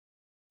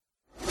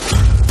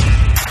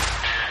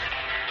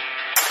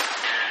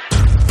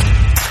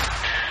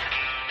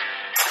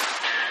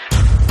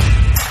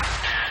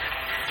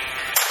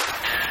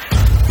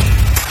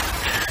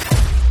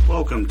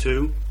Welcome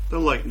to the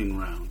Lightning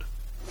Round.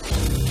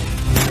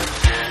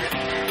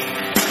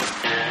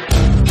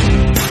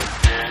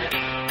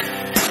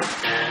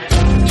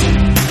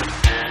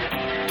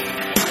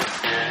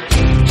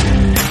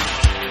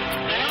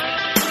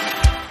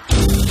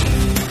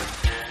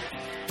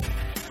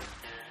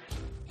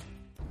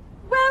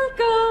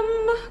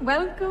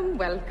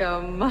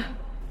 Welcome.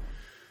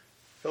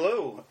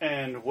 Hello,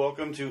 and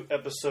welcome to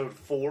episode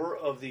 4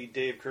 of the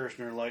Dave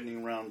Kershner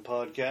Lightning Round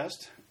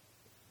podcast,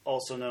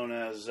 also known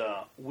as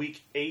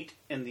Week 8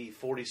 in the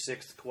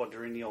 46th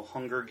Quadrennial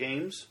Hunger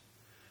Games.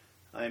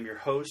 I am your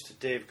host,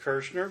 Dave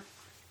Kershner.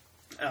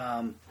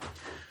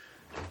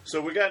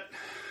 So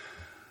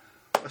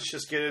let's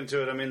just get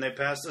into it. I mean, they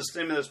passed the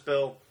stimulus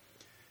bill,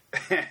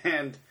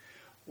 and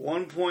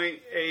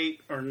 $1.8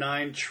 or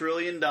 $9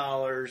 trillion,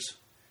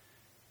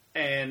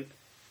 and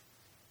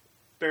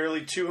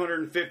barely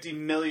 $250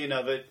 million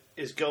of it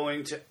is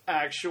going to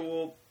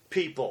actual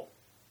people.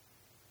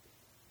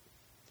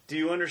 Do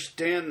you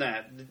understand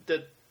that?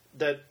 That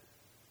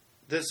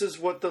this is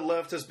what the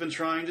left has been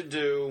trying to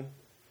do.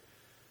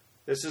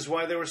 This is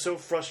why they were so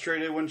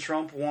frustrated when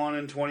Trump won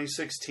in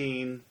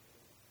 2016.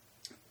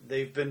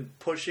 They've been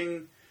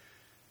pushing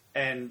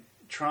and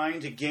trying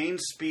to gain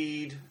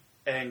speed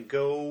and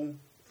go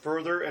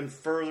further and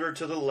further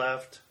to the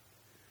left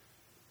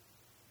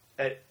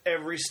at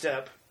every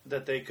step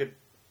that they can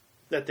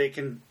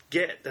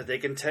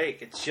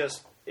take.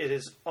 It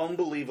is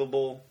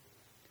unbelievable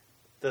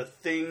the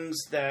things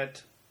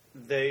that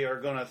they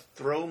are going to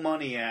throw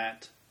money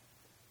at.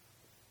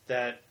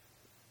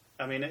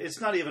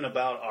 It's not even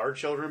about our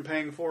children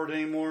paying for it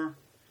anymore.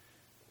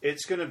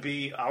 It's going to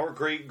be our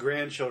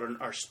great-grandchildren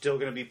are still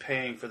going to be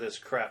paying for this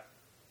crap.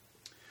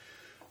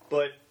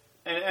 But,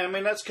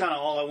 that's kind of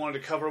all I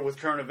wanted to cover with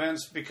current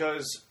events,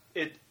 because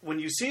when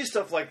you see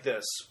stuff like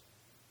this,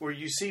 where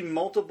you see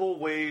multiple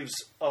waves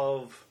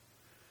of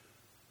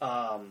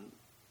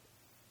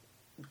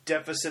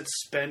deficit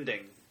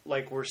spending,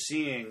 like we're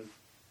seeing,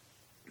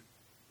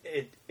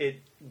 it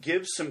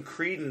gives some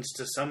credence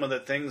to some of the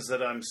things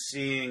that I'm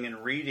seeing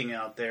and reading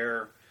out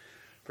there,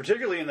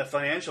 particularly in the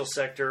financial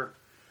sector,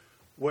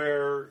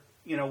 where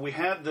we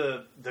had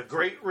the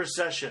Great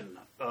Recession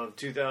of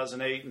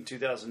 2008 and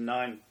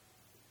 2009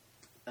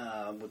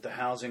 with the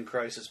housing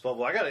crisis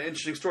bubble. I got an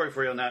interesting story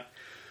for you on that.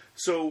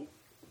 So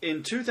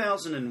in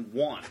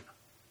 2001,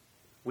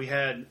 we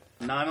had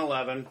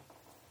 9/11.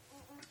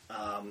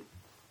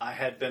 I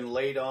had been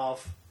laid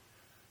off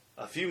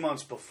a few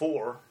months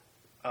before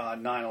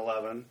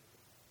 9/11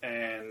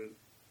 and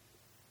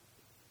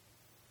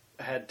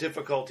had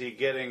difficulty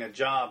getting a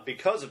job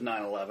because of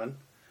 9/11.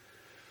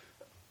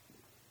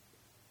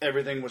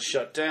 Everything was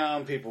shut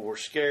down. People were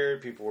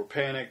scared. People were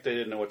panicked. They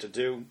didn't know what to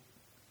do.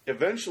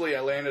 Eventually,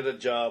 I landed a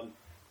job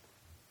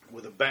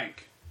with a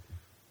bank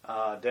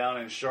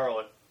down in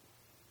Charlotte.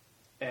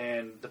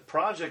 And the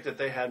project that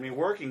they had me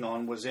working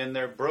on was in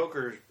their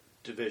broker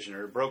division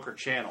or broker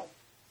channel.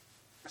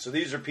 So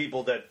these are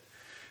people that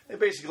they're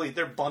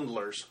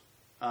bundlers.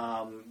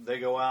 They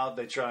go out,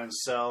 they try and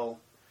sell,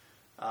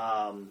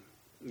 a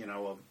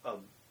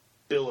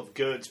bill of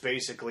goods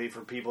basically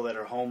for people that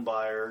are home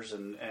buyers.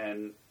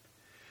 And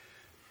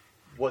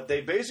what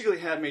they basically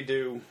had me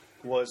do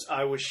was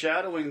I was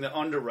shadowing the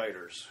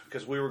underwriters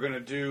because we were going to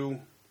do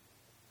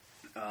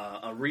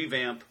a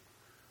revamp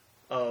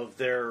of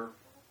their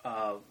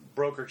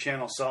broker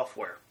channel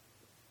software.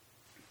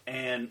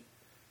 And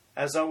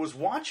as I was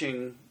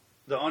watching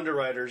the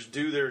underwriters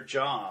do their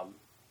job,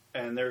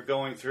 and they're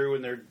going through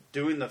and they're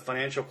doing the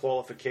financial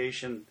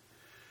qualification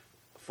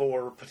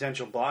for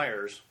potential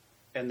buyers,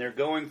 and they're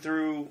going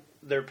through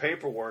their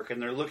paperwork, and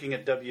they're looking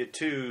at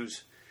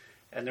W-2s,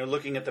 and they're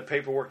looking at the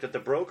paperwork that the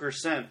broker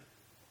sent.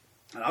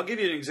 And I'll give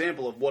you an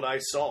example of what I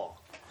saw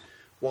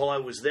while I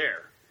was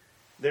there.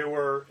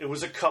 It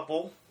was a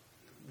couple.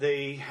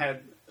 They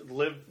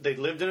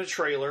lived in a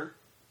trailer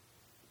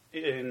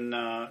in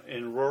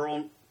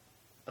rural.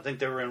 I think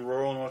they were in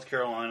rural North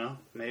Carolina,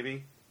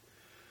 maybe.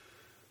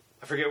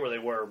 I forget where they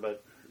were,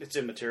 but it's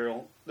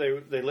immaterial.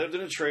 They lived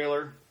in a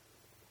trailer.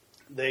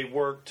 They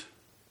worked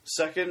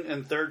second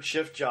and third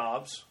shift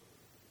jobs.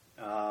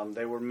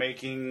 They were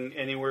making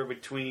anywhere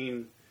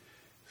between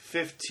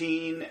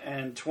 $15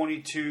 and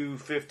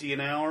 $22.50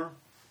 an hour.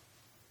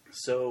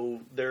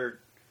 So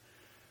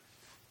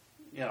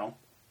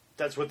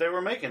that's what they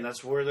were making.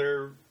 That's where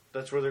their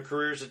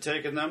careers had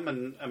taken them.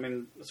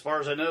 And as far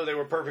as I know, they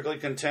were perfectly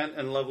content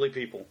and lovely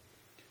people.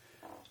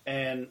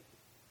 And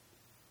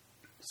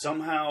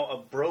somehow a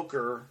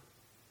broker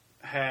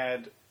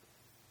had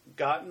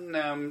gotten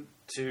them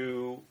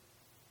to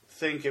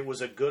think it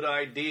was a good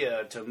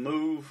idea to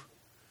move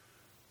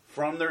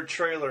from their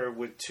trailer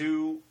with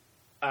 2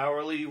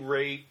 hourly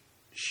rate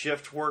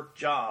shift work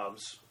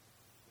jobs,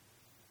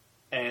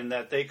 and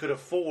that they could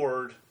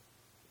afford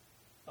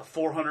a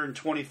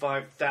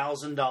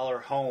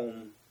 $425,000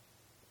 home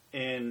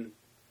in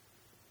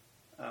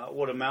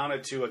what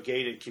amounted to a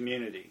gated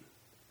community.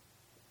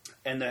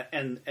 And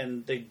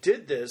they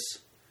did this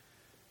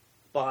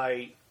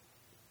by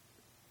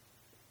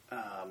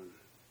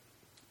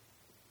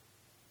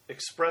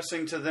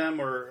expressing to them,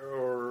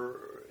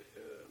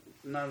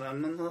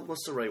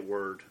 what's the right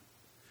word?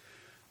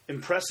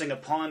 Impressing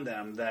upon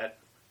them that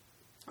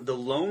the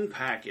loan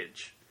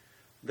package,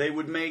 they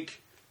would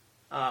make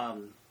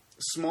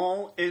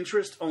small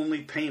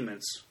interest-only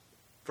payments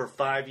for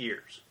 5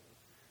 years.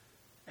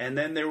 And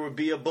then there would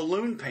be a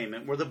balloon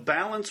payment where the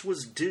balance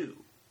was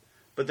due.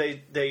 But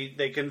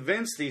they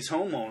convinced these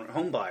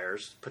home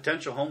buyers,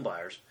 potential home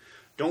buyers,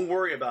 don't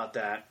worry about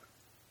that,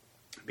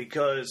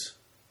 because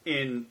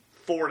in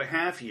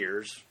 4.5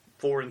 years,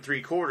 4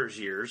 3/4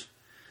 years,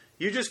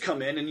 you just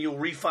come in and you'll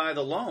refi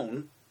the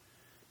loan,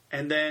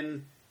 and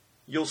then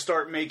you'll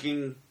start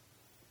making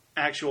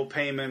actual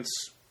payments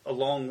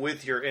along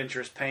with your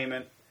interest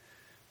payment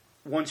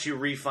once you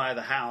refi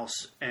the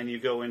house and you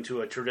go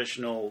into a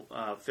traditional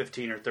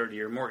 15 or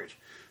 30-year mortgage.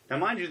 Now,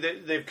 mind you,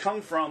 they've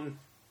come from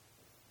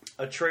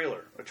a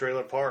trailer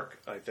park,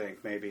 I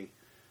think, maybe.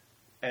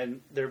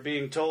 And they're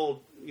being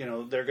told,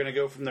 they're going to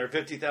go from their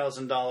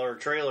 $50,000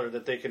 trailer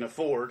that they can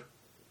afford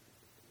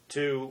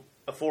to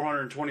a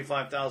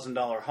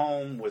 $425,000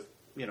 home with,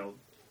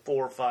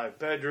 4 or 5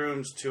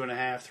 bedrooms,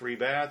 2.5, 3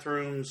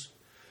 bathrooms,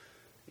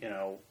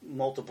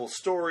 multiple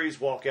stories,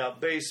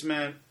 walkout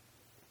basement,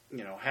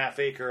 half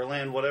acre of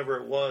land, whatever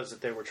it was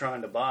that they were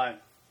trying to buy.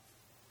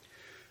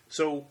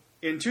 So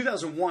in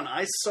 2001,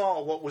 I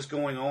saw what was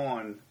going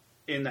on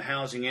in the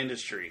housing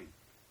industry,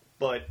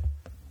 but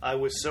I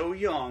was so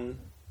young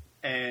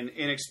and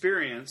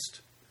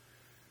inexperienced.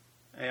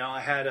 I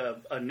had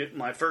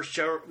my first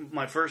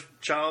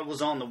child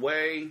was on the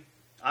way.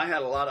 I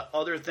had a lot of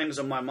other things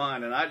on my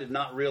mind, and I did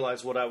not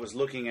realize what I was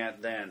looking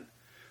at then.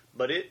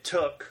 But it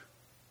took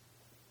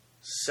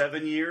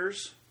 7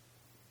 years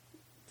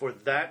for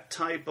that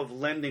type of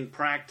lending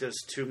practice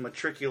to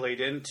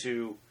matriculate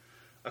into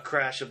a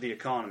crash of the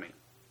economy.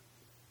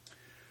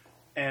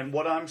 And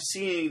what I'm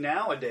seeing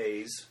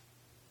nowadays,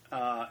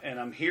 and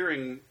I'm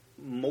hearing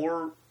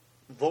more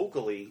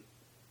vocally,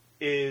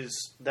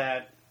 is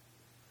that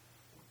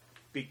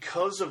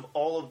because of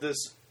all of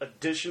this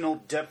additional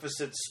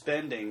deficit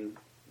spending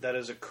that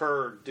has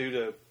occurred due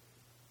to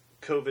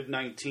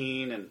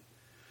COVID-19 and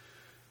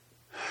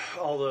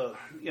all the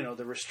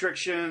the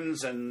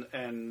restrictions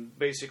and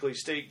basically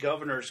state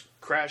governors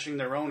crashing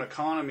their own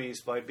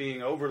economies by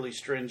being overly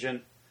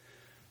stringent,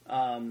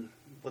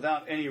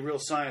 without any real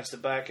science to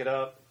back it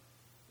up.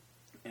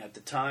 At the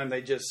time,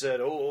 they just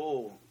said,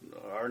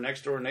 our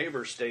next door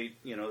neighbor state,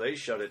 they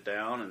shut it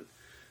down,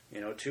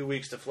 and 2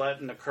 weeks to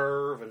flatten the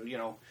curve, and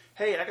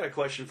hey, I got a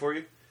question for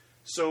you.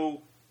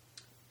 So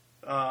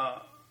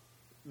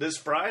this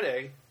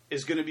Friday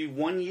is going to be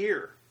 1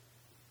 year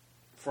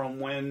from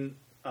when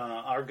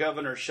our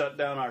governor shut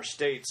down our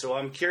state. So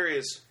I'm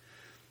curious,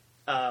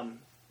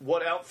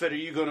 what outfit are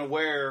you going to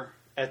wear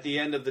at the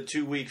end of the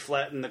 2-week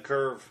flatten the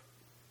curve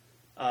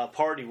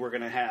party we're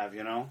going to have,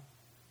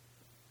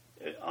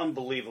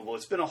 Unbelievable.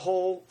 It's been a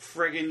whole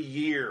friggin'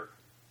 year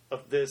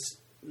of this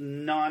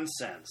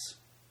nonsense.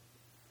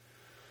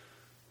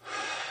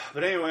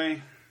 But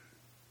anyway,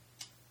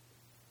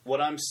 what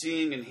I'm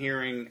seeing and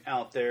hearing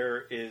out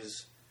there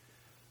is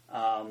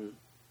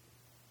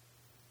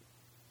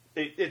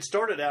it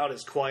started out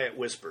as quiet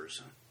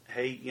whispers.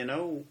 Hey,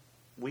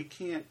 we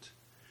can't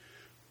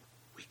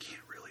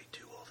really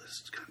do all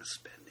this kind of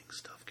spending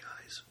stuff,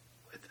 guys.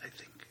 I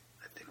think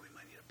we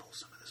might need to pull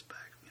some of this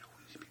back. We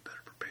need to be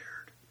better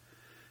prepared.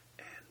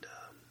 And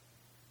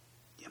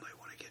you might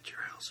want to get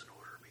your house in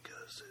order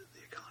because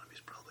the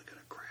economy's probably going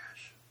to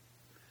crash.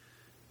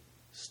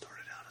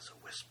 Started out as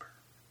a whisper.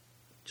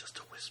 Just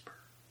a whisper.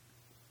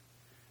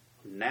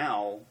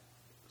 Now,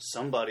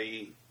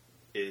 somebody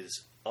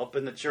is up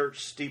in the church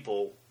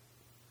steeple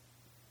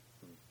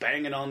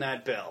banging on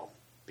that bell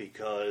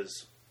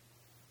because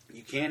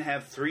you can't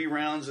have 3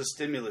 rounds of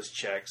stimulus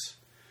checks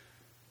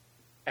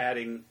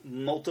adding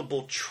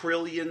multiple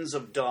trillions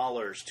of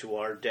dollars to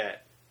our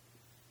debt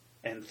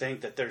and think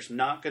that there's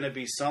not going to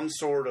be some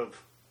sort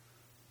of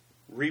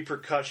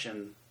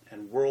repercussion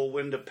and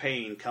whirlwind of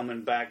pain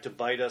coming back to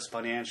bite us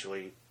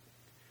financially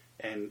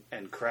and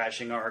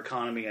crashing our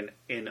economy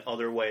in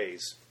other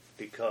ways.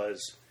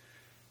 Because,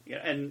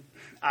 and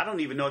I don't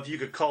even know if you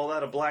could call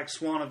that a black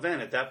swan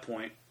event at that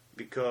point,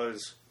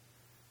 because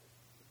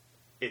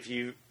if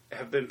you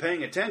have been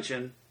paying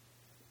attention,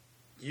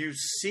 you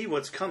see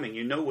what's coming,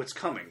 you know what's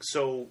coming.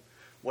 So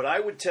what I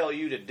would tell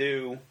you to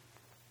do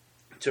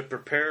to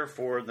prepare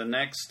for the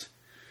next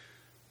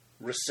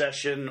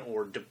recession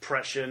or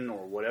depression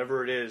or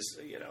whatever it is,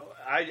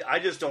 I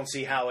just don't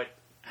see how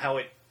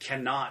it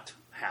cannot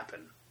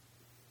happen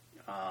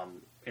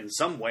in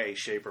some way,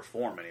 shape, or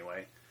form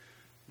anyway.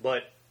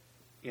 But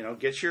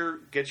get your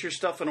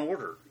stuff in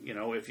order.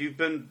 If you've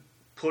been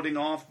putting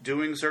off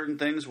doing certain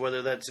things,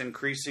 whether that's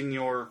increasing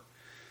your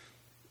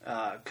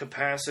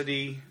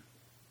capacity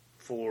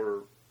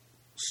for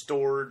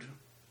stored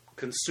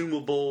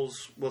consumables,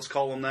 let's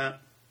call them that,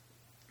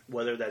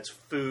 whether that's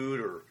food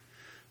or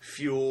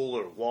fuel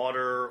or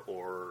water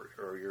or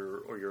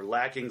you're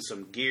lacking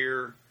some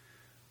gear.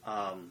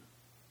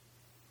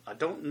 I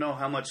don't know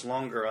how much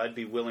longer I'd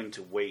be willing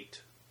to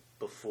wait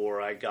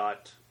before I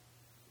got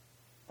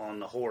on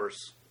the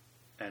horse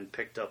and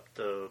picked up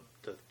the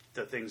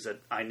things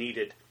that I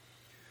needed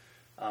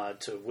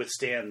to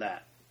withstand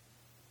that.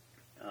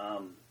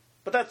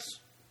 But that's,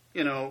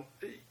 you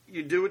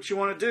do what you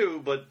want to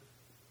do,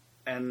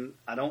 and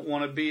I don't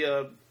want to be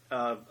a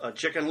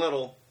Chicken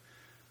Little,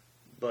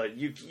 but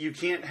you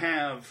can't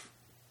have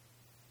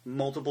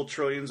multiple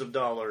trillions of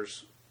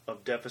dollars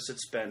of deficit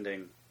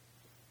spending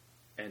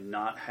and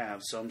not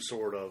have some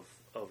sort of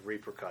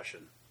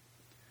repercussion.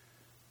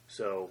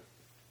 So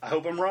I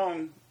hope I'm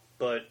wrong,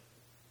 but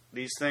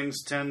these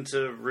things tend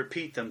to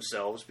repeat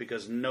themselves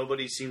because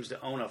nobody seems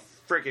to own a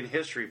freaking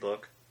history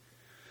book.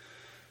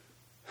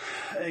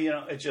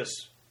 It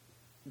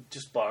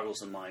just boggles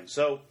the mind.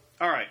 So,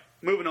 all right,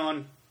 moving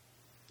on.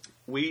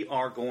 We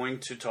are going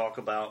to talk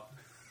about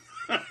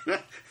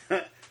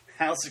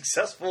how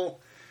successful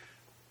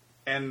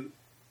and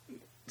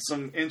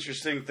some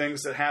interesting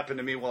things that happened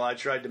to me while I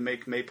tried to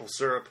make maple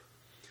syrup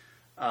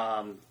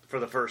for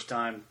the first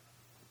time.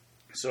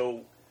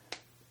 So,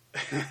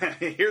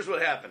 here's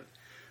what happened.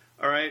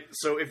 All right,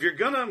 so if you're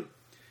gonna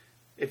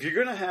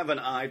have an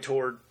eye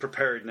toward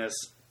preparedness,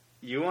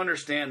 you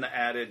understand the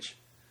adage: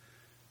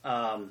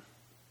 1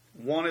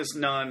 is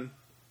none,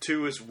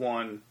 2 is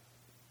 1,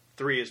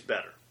 3 is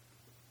better,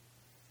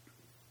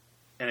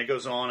 and it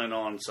goes on and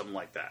on, something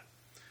like that.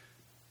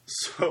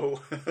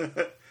 So,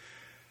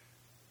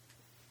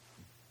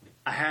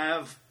 I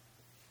have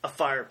a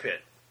fire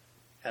pit,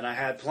 and I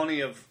had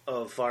plenty of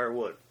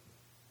firewood,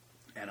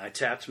 and I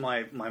tapped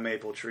my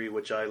maple tree,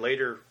 which I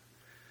later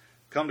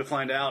come to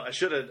find out I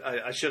should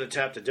have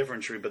tapped a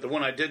different tree, but the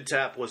one I did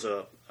tap was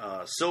a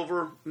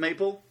silver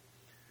maple.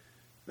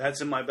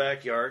 That's in my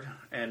backyard,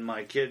 and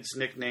my kids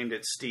nicknamed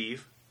it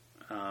Steve.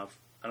 I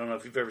don't know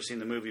if you've ever seen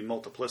the movie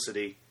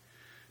Multiplicity,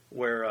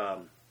 where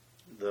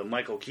the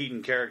Michael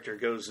Keaton character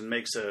goes and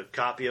makes a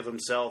copy of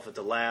himself at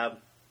the lab,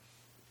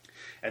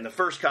 and the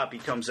first copy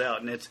comes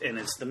out, and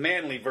it's the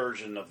manly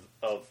version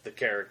of the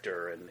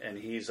character, and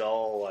he's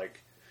all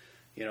like,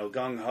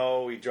 gung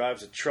ho. He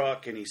drives a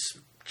truck, and he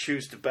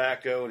chews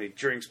tobacco, and he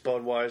drinks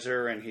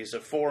Budweiser, and he's a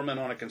foreman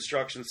on a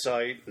construction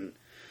site,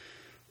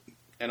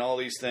 and all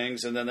these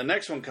things. And then the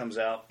next one comes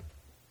out.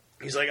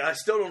 He's like, I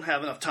still don't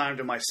have enough time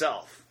to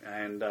myself.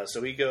 And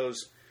so he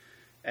goes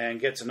and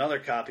gets another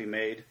copy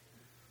made.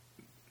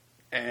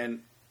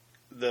 And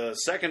the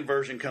second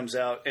version comes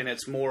out, and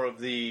it's more of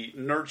the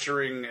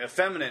nurturing,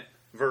 effeminate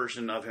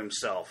version of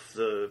himself.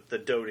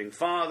 The doting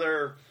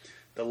father,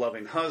 the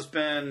loving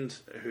husband,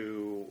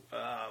 who,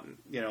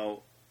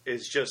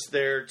 is just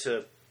there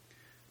to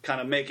kind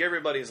of make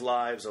everybody's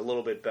lives a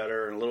little bit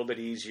better and a little bit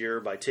easier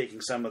by taking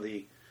some of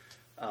the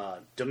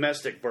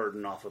domestic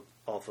burden off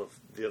of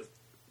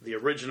the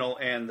original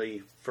and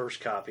the first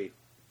copy.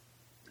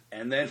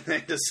 And then they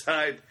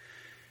decide,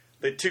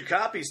 the two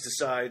copies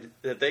decide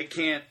that they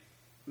can't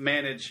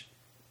manage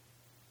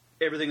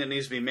everything that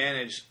needs to be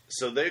managed,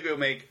 so they go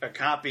make a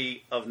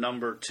copy of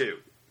number 2.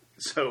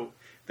 So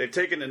they've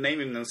taken to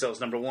naming themselves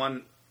number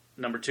 1,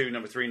 number 2,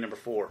 number 3, number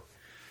 4.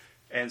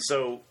 And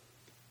so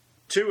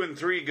 2 and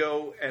 3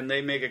 go and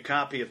they make a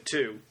copy of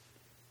 2.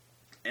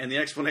 And the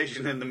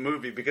explanation in the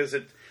movie, because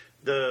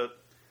the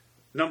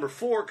number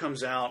 4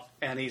 comes out,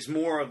 and he's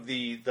more of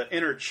the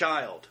inner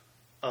child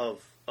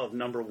of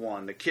number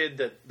 1, the kid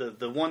that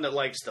the one that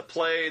likes to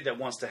play, that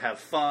wants to have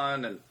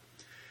fun,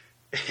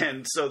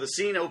 and so the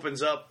scene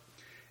opens up,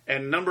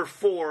 and number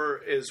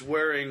 4 is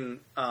wearing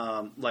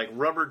like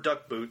rubber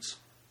duck boots.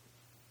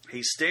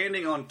 He's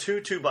standing on 2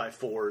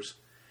 2x4s,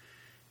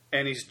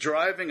 and he's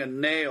driving a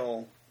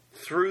nail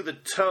through the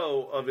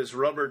toe of his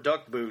rubber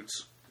duck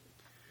boots.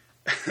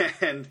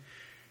 And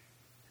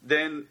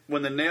then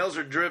when the nails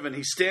are driven,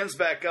 he stands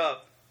back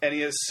up, and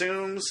he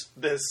assumes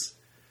this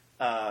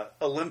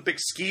Olympic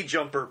ski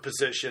jumper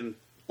position,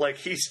 like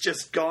he's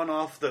just gone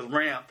off the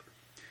ramp.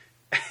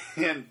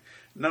 And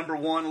number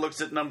 1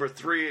 looks at number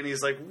 3, and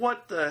he's like,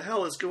 what the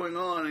hell is going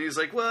on? And he's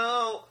like,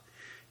 well,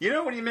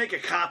 when you make a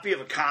copy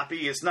of a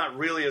copy, it's not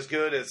really as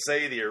good as,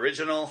 say, the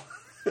original.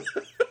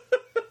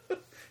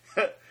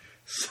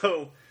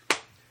 So,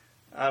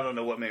 I don't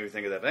know what made me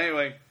think of that. But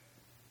anyway,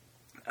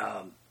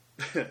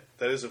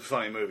 that is a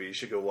funny movie. You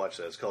should go watch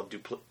that. It's called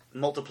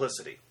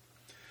Multiplicity.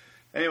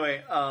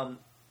 Anyway,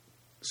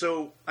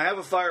 so I have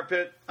a fire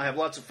pit. I have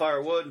lots of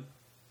firewood.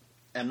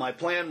 And my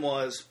plan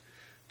was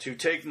to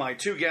take my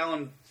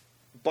 2-gallon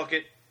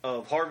bucket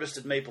of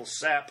harvested maple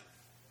sap,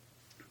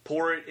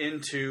 pour it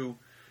into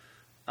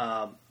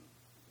a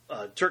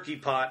turkey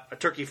pot, a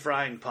turkey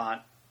frying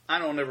pot. I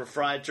don't ever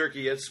fry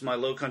turkey. It's my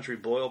low country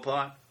boil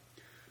pot.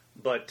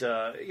 But,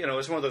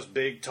 it's one of those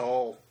big,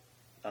 tall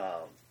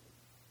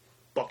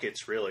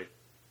buckets, really.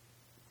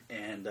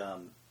 And,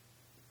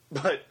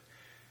 but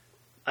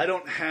I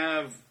don't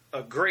have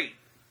a grate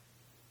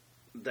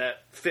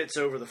that fits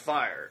over the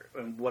fire.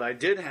 And what I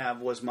did have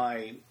was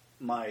my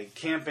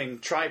camping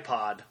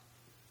tripod,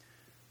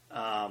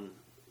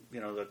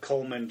 the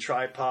Coleman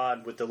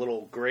tripod with the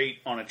little grate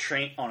on a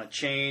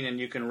chain, and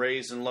you can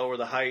raise and lower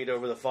the height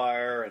over the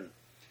fire,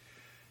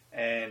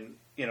 and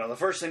the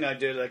first thing I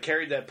did, I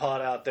carried that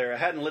pot out there. I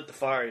hadn't lit the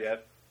fire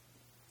yet.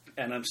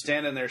 And I'm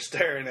standing there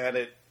staring at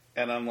it.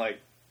 And I'm like,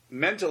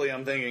 mentally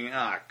I'm thinking,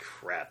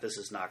 crap, this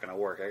is not going to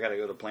work. I got to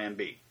go to plan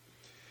B.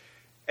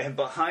 And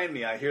behind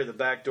me, I hear the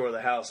back door of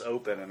the house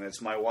open. And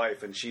it's my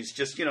wife. And she's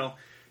just,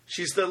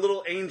 she's the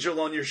little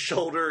angel on your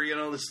shoulder.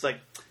 It's like,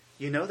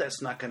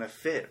 that's not going to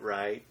fit,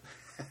 right?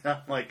 And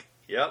I'm like,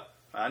 yep,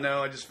 I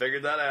know. I just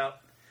figured that out.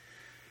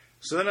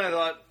 So then I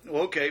thought,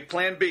 well, okay,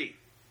 plan B.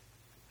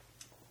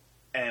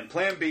 And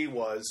plan B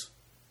was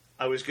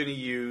I was going to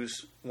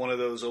use one of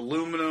those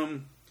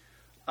aluminum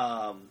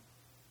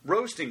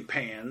roasting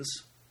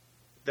pans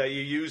that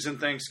you use in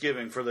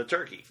Thanksgiving for the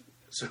turkey.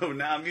 So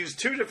now I've used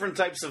two different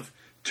types of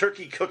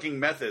turkey cooking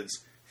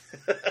methods.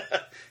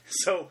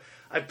 So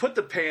I put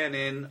the pan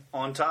in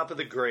on top of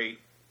the grate,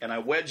 and I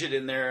wedge it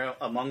in there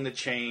among the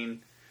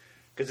chain,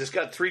 because it's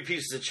got 3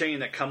 pieces of chain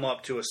that come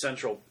up to a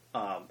central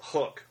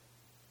hook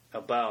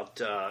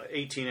about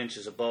 18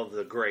 inches above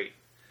the grate.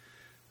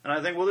 And I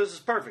think, well, this is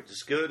perfect.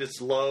 It's good. It's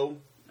low.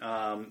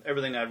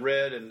 Everything I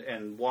read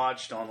and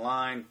watched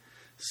online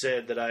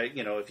said that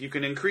if you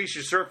can increase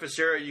your surface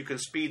area, you can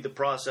speed the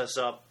process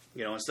up,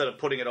 instead of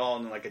putting it all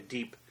in like a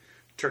deep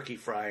turkey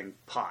frying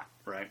pot,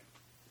 right?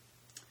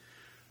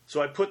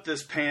 So I put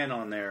this pan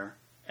on there,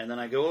 and then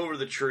I go over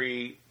the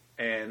tree,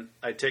 and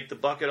I take the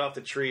bucket off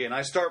the tree, and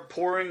I start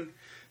pouring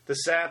the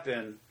sap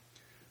in,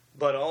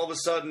 but all of a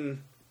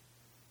sudden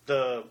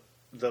the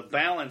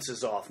balance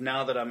is off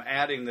now that I'm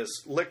adding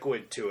this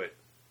liquid to it.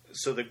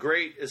 So the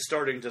grate is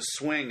starting to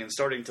swing and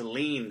starting to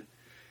lean.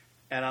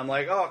 And I'm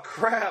like, oh,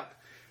 crap.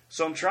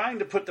 So I'm trying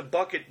to put the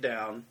bucket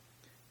down.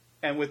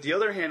 And with the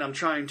other hand, I'm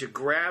trying to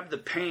grab the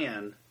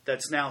pan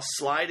that's now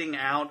sliding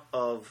out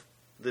of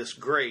this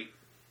grate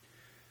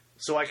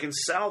so I can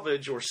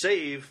salvage or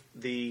save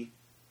the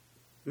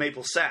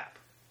maple sap.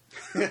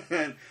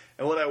 And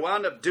what I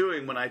wound up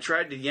doing when I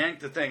tried to yank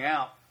the thing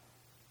out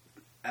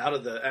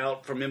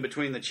from in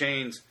between the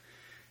chains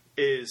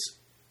is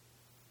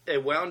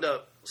it wound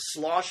up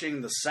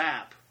sloshing the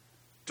sap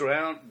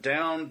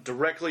down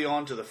directly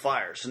onto the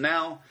fire. So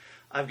now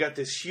I've got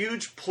this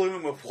huge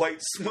plume of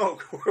white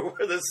smoke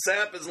where the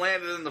sap has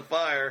landed in the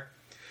fire.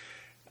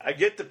 I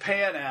get the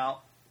pan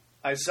out.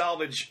 I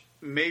salvage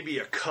maybe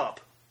a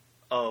cup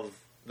of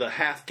the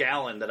half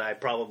gallon that I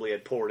probably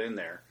had poured in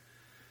there.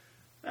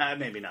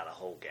 Maybe not a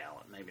whole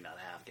gallon, maybe not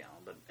a half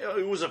gallon, but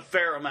it was a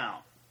fair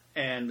amount.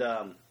 And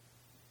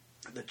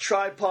the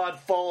tripod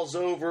falls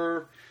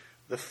over.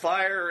 The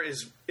fire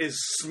is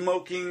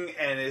smoking,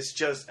 and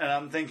and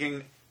I'm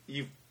thinking,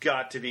 you've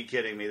got to be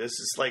kidding me. This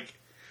is like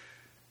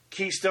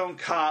Keystone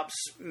Cops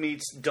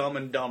meets Dumb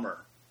and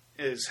Dumber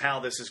is how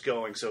this is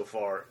going so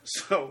far.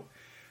 So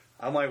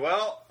I'm like,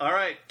 well, all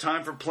right,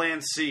 time for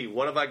plan C.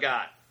 What have I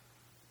got?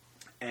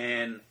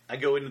 And I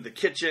go into the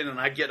kitchen, and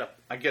I get a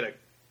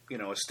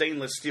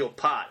stainless steel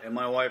pot, and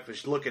my wife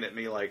is looking at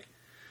me like,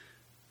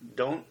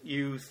 don't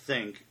you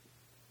think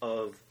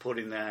of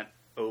putting that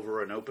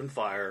over an open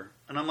fire?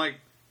 And I'm like,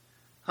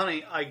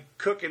 honey, I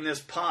cook in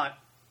this pot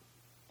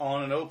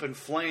on an open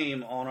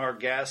flame on our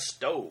gas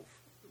stove.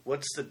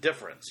 What's the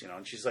difference?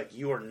 And she's like,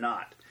 you are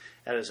not.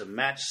 That is a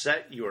match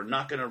set. You are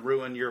not going to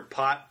ruin your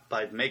pot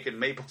by making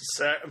maple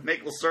syrup.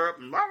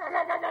 I'm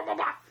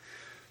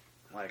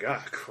like,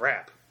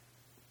 crap.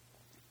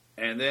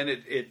 And then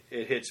it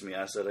hits me.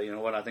 I said, you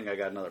know what? I think I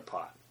got another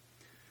pot.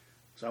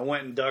 So I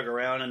went and dug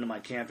around into my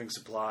camping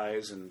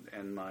supplies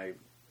and my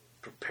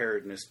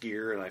preparedness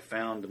gear, and I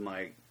found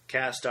my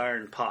cast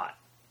iron pot.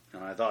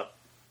 And I thought,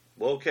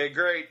 well, okay,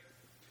 great.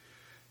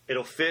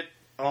 It'll fit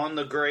on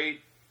the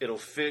grate. It'll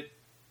fit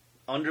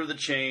under the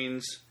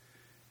chains.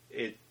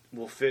 It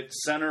will fit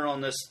center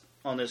on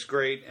this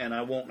grate, and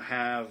I won't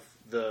have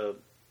the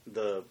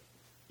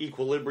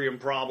equilibrium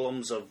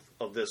problems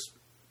of this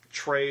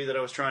tray that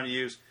I was trying to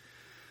use.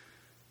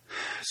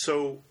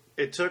 So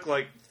it took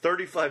like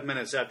 35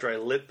 minutes after I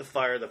lit the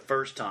fire the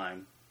first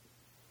time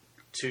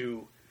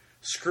to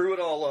screw it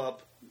all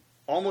up,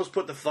 almost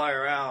put the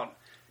fire out,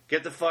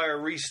 get the fire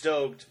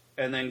restoked,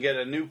 and then get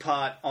a new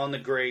pot on the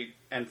grate,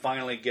 and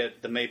finally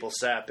get the maple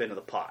sap into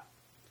the pot.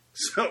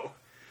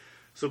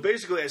 So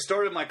basically I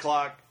started my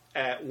clock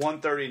at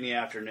 1:30 in the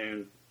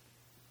afternoon.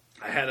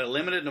 I had a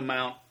limited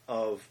amount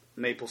of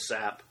maple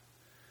sap.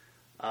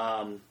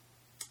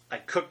 I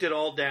cooked it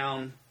all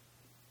down,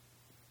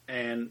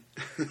 and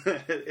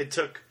it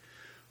took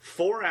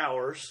 4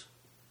 hours,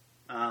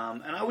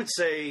 and I would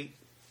say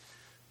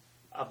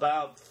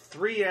about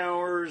 3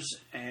 hours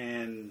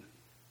and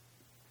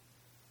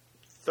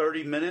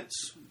 30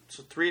 minutes,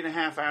 so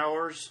 3.5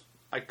 hours.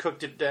 I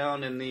cooked it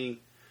down in the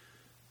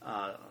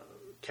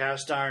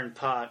cast iron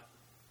pot.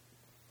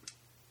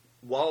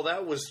 While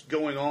that was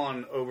going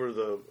on over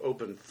the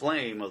open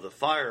flame of the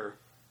fire,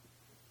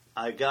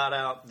 I got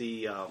out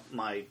the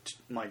my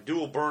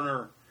dual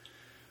burner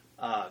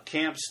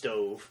camp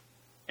stove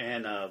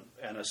and a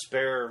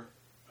spare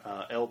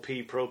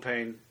LP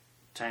propane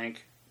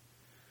tank,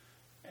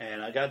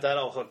 and I got that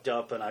all hooked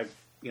up, and I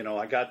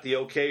got the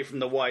okay from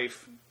the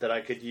wife that I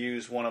could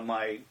use one of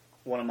my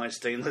one of my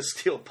stainless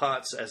steel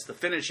pots as the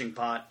finishing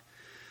pot.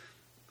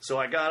 So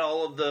I got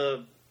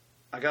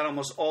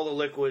almost all the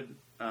liquid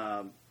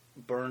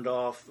burned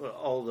off,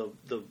 all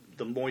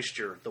the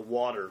moisture, the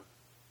water,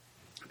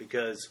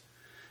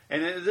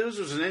 this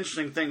was an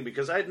interesting thing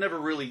because I'd never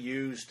really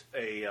used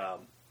a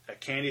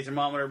candy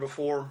thermometer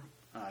before,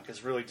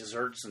 because really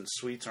desserts and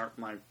sweets aren't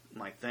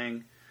my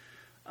thing.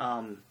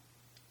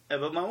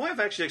 But my wife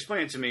actually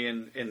explained it to me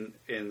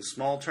in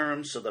small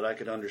terms so that I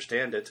could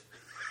understand it.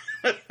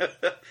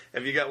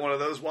 Have you got one of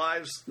those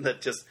wives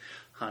that just,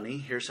 honey,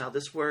 here's how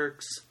this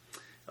works.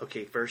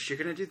 Okay, first you're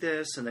going to do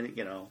this, and then,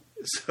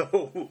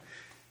 So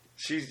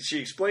she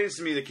explains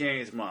to me the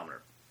candy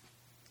thermometer.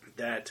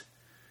 That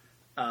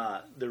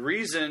the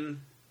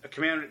reason a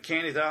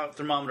candy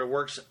thermometer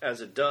works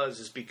as it does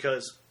is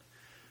because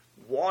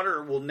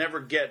water will never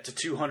get to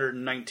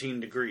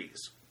 219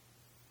 degrees.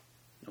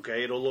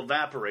 Okay, it'll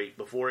evaporate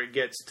before it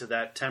gets to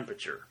that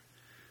temperature.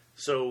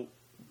 So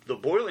the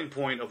boiling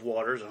point of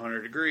water is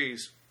 100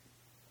 degrees,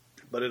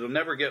 but it'll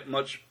never get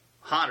much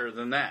hotter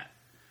than that.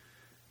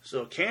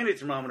 So a candy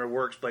thermometer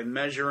works by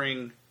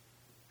measuring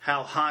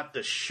how hot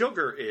the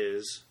sugar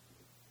is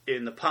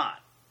in the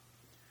pot.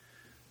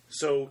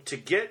 So to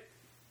get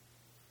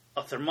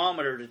a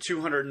thermometer to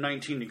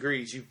 219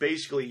 degrees,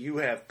 you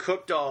have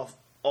cooked off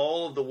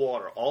all of the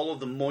water, all of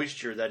the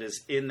moisture that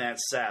is in that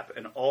sap,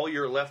 and all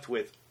you're left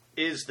with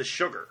is the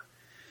sugar.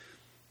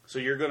 So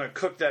you're going to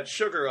cook that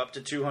sugar up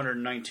to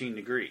 219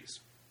 degrees.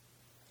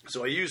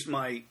 So I used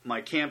my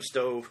camp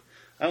stove.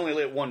 I only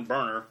lit one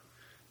burner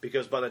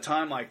because by the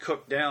time I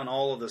cooked down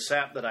all of the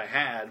sap that I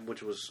had,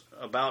 which was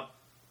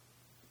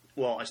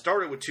I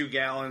started with 2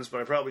 gallons,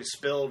 but I probably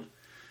spilled,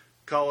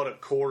 call it a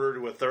quarter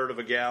to a third of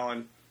a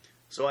gallon.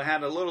 So I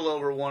had a little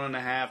over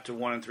 1.5 to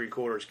 1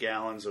 3/4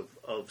 gallons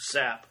of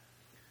sap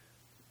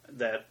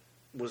that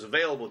was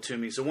available to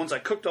me. So once I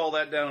cooked all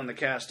that down in the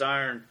cast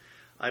iron,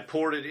 I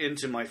poured it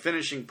into my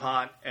finishing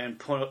pot and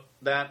put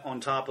that on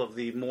top of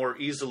the more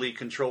easily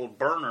controlled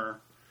burner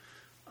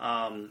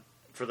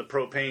for the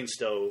propane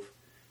stove.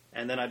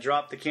 And then I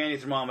dropped the candy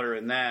thermometer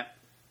in that.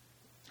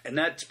 And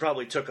that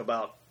probably took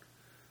about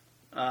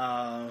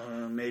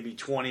maybe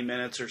 20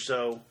 minutes or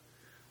so.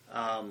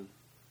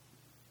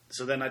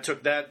 So then I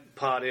took that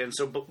pot in.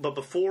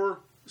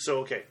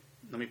 Okay,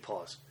 let me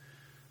pause.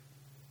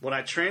 When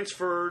I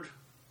transferred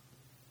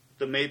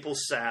the maple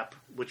sap,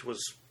 which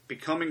was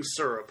becoming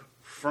syrup,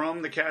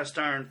 from the cast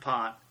iron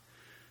pot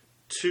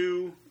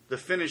to the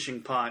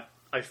finishing pot,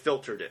 I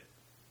filtered it.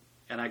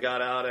 And I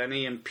got out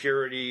any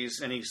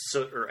impurities, any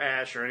soot or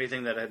ash or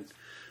anything that had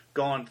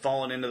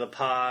fallen into the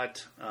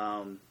pot,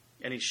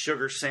 any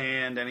sugar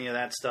sand, any of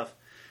that stuff.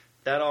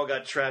 That all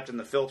got trapped in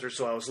the filter,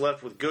 so I was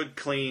left with good,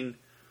 clean,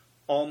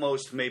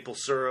 almost maple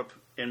syrup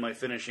in my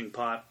finishing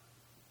pot.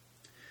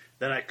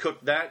 Then I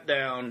cooked that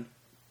down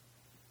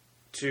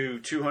to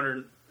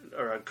 200,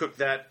 or I cooked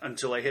that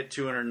until I hit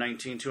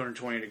 219,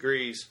 220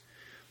 degrees.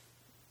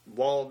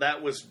 While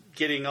that was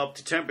getting up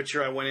to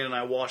temperature, I went in and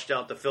I washed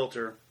out the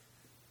filter.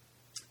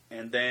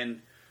 And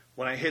then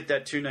when I hit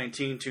that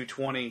 219,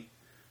 220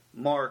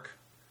 mark,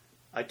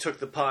 I took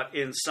the pot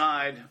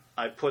inside.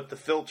 I put the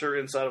filter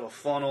inside of a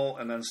funnel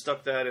and then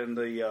stuck that in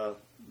the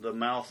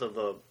mouth of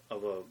a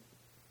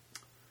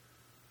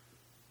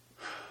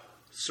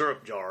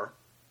syrup jar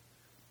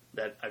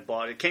that I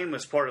bought. It came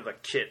as part of a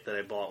kit that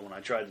I bought when I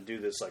tried to do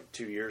this like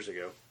 2 years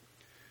ago.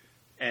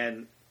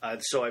 And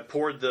so I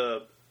poured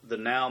the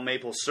now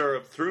maple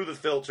syrup through the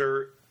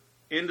filter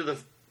into the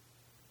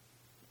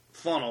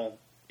funnel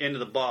into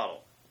the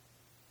bottle.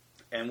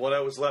 And what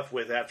I was left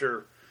with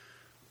after,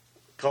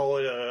 call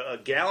it a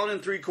gallon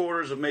and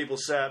 3/4 of maple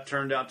sap,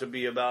 turned out to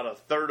be about a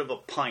third of a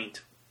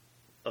pint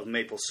of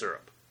maple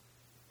syrup.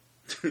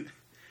 And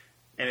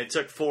it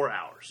took 4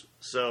 hours.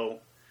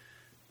 So,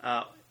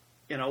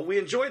 we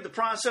enjoyed the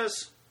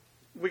process.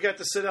 We got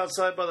to sit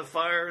outside by the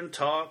fire and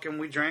talk, and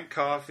we drank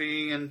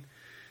coffee, and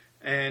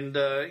we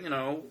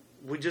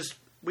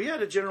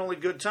had a generally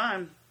good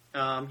time.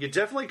 You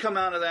definitely come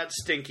out of that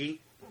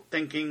stinky,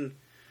 thinking,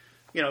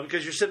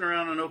 because you're sitting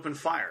around an open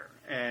fire.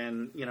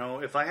 And,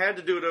 if I had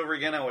to do it over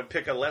again, I would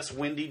pick a less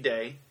windy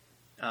day.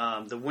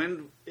 The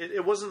wind,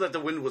 it wasn't that the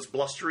wind was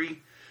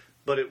blustery,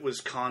 but it was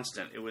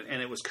constant.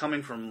 And it was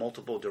coming from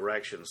multiple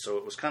directions. So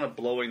it was kind of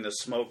blowing the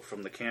smoke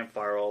from the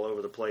campfire all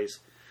over the place.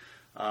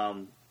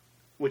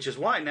 Which is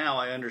why now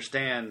I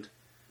understand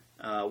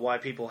why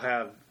people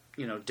have,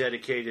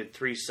 dedicated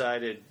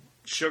 3-sided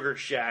sugar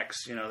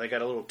shacks. They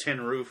got a little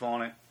tin roof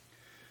on it.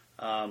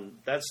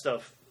 That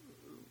stuff,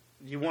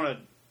 you want to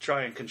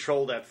try and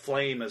control that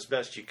flame as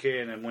best you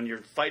can, and when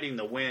you're fighting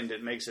the wind,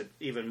 it makes it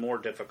even more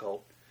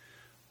difficult.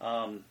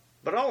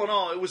 But all in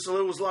all, it was a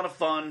lot of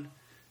fun.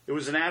 It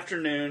was an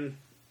afternoon.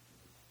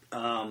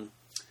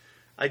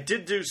 I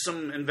did do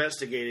some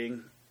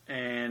investigating,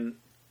 and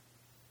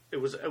I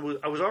was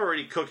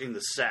already cooking the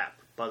sap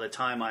by the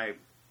time I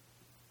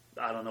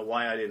don't know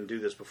why I didn't do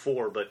this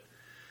before, but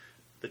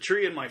the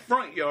tree in my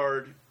front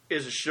yard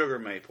is a sugar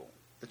maple.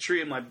 The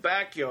tree in my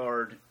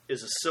backyard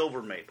is a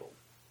silver maple.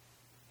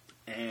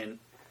 And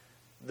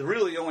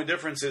the only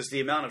difference is the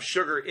amount of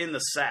sugar in the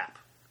sap.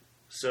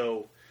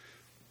 So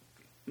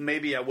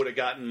maybe I would have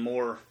gotten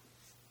more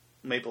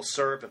maple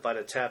syrup if I'd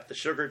have tapped the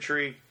sugar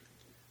tree.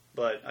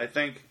 But I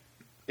think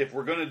if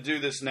we're going to do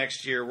this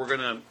next year, we're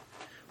going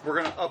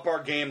to up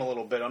our game a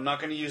little bit. I'm not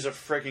going to use a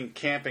freaking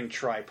camping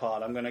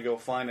tripod. I'm going to go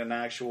find an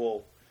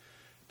actual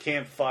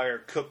campfire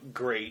cook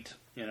grate.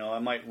 You know, I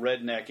might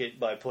redneck it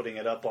by putting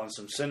it up on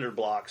some cinder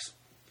blocks.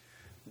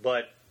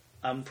 But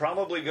I'm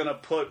probably going to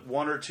put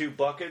 1 or 2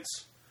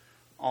 buckets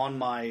on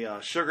my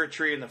sugar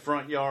tree in the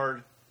front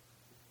yard.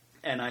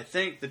 And I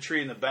think the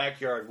tree in the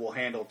backyard will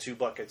handle 2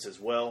 buckets as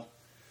well.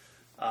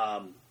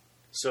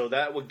 So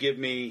that would give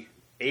me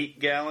 8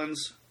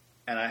 gallons.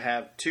 And I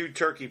have 2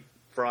 turkey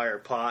fryer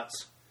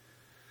pots.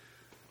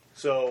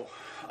 So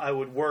I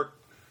would work,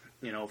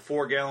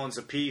 4 gallons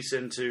apiece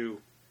into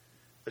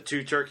the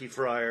 2 turkey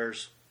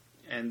fryers.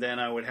 And then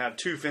I would have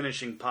 2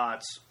 finishing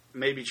pots,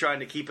 maybe trying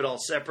to keep it all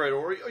separate.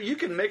 Or you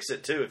can mix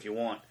it too if you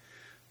want.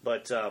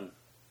 But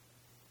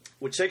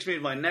which takes me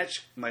to my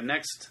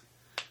next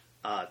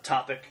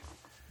topic,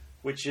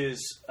 which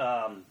is,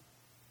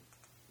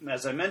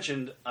 as I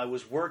mentioned, I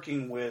was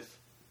working with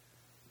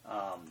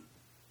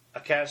a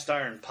cast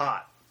iron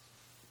pot.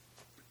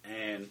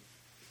 And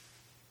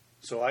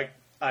so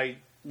I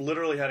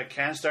literally had a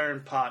cast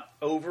iron pot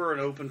over an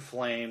open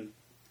flame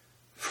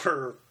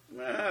for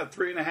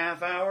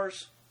 3.5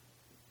 hours,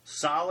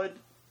 solid,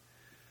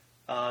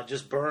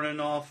 just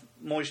burning off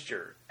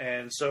moisture.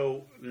 And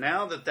so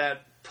now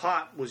that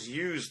pot was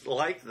used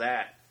like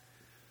that,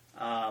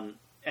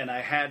 and I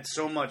had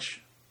so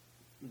much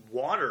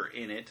water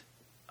in it,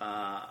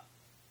 I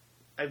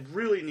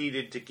really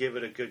needed to give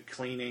it a good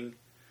cleaning.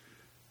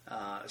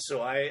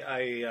 So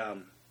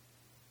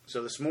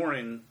this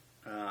morning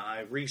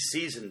I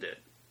re-seasoned it.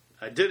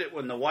 I did it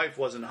when the wife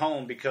wasn't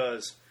home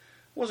because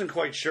I wasn't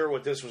quite sure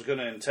what this was going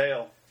to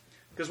entail.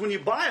 Because when you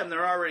buy them,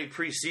 they're already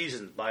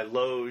pre-seasoned by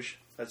Loge.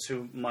 That's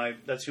who my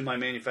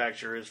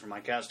manufacturer is for my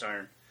cast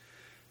iron.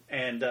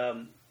 And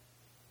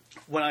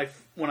when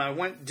I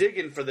went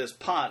digging for this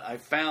pot, I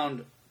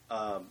found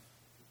a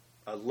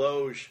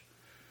Loge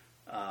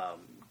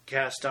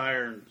cast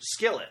iron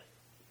skillet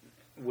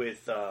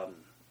with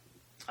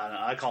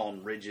I call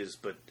them ridges,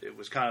 but it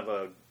was kind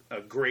of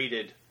a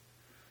grated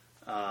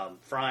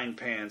frying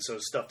pan, so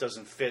stuff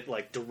doesn't fit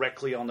like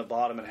directly on the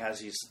bottom. It has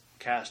these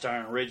cast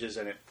iron ridges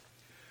in it.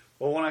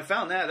 Well, when I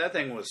found that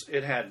thing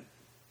it had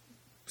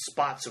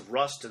spots of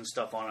rust and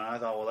stuff on it. I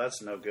thought, well,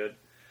 that's no good.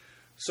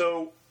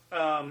 So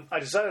I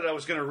decided I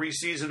was going to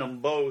re-season them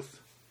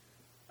both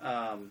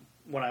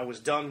when I was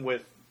done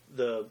with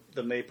the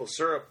maple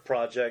syrup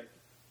project.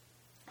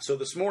 So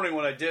this morning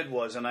what I did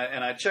was, and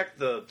I checked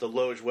the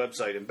Loge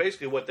website, and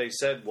basically what they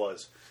said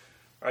was,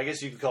 or I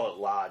guess you can call it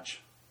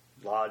Lodge,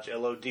 Lodge,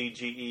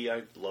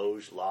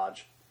 Loge,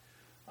 Lodge.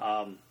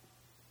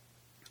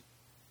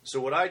 So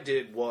what I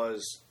did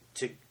was,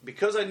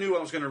 because I knew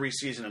I was going to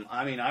re-season them,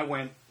 I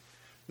went,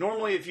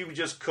 normally if you were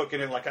just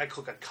cooking it, like I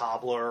cook a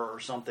cobbler or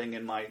something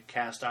in my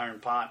cast iron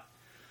pot,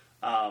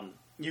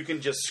 you can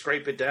just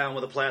scrape it down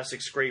with a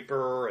plastic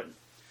scraper,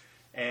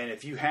 and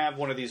if you have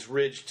one of these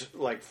ridged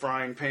like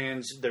frying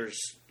pans,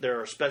 there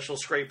are special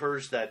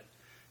scrapers that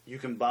you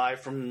can buy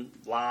from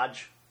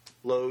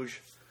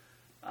Loge,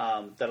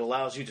 that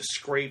allows you to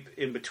scrape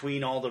in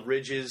between all the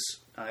ridges.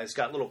 It's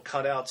got little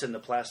cutouts in the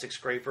plastic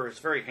scraper. It's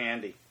very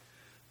handy.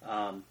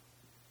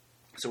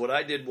 So what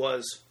I did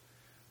was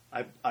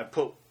I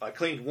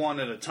cleaned one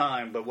at a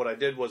time, but what I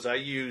did was I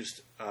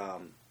used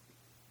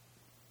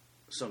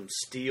some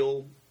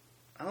steel.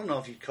 I don't know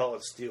if you'd call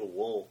it steel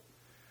wool.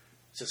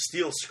 It's a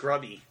steel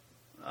scrubby,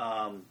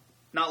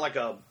 not like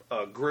a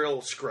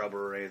grill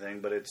scrubber or anything,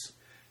 but it's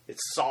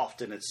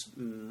soft and it's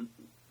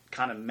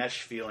kind of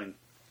mesh feeling.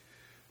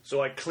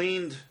 So I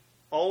cleaned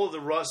all of the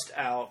rust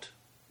out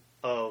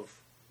of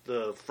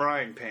the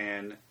frying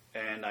pan,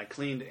 and I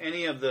cleaned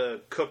any of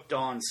the cooked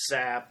on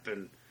sap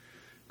and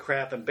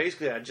crap, and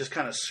basically I just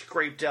kind of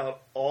scraped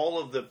out all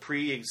of the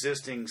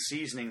pre-existing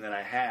seasoning that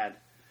I had,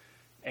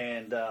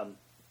 and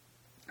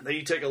then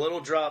you take a little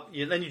drop,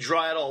 then you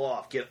dry it all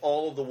off, get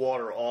all of the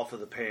water off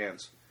of the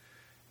pans,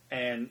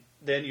 and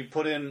then you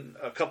put in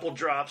a couple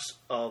drops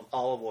of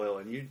olive oil,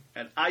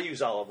 and I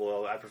use olive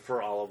oil. I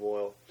prefer olive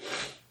oil,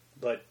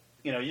 but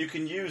you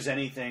can use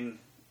anything,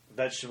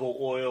 vegetable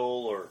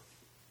oil or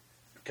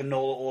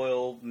canola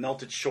oil,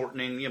 melted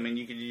shortening.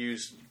 You could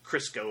use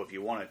Crisco if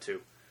you wanted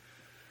to.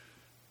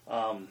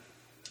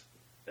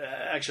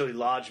 Actually,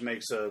 Lodge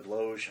makes a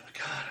Loge.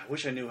 God, I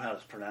wish I knew how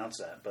to pronounce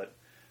that, but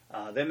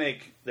they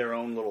make their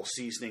own little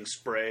seasoning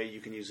spray. You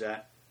can use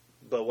that.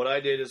 But what I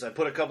did is I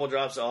put a couple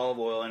drops of olive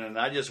oil in, and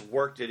I just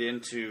worked it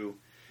into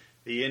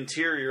the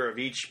interior of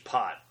each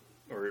pot,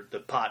 or the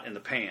pot in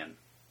the pan.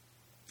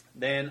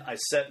 Then I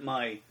set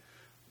my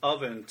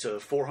oven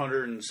to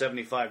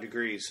 475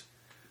 degrees.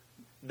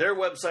 Their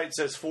website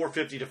says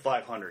 450 to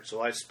 500,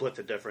 so I split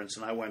the difference,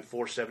 and I went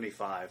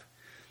 475.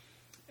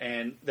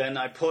 And then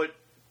I put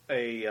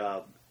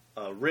a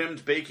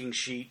rimmed baking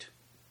sheet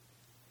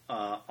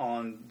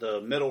on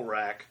the middle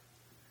rack,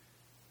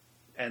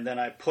 and then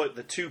I put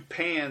the 2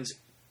 pans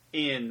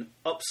in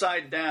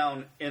upside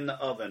down in the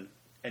oven,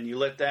 and you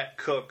let that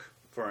cook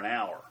for an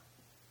hour.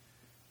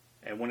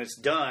 And when it's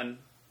done,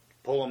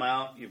 pull them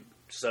out, you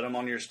set them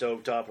on your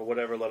stovetop or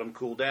whatever, let them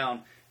cool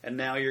down, and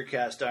now your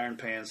cast iron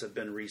pans have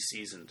been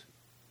re-seasoned.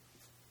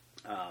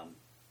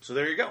 So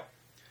there you go.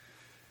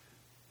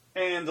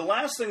 And the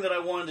last thing that I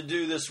wanted to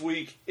do this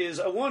week is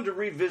I wanted to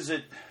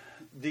revisit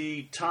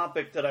the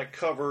topic that I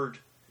covered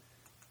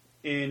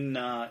in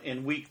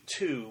week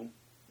 2,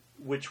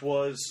 which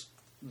was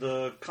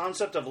the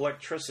concept of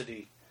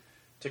electricity,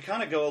 to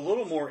kind of go a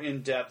little more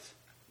in depth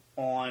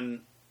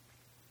on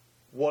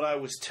what I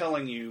was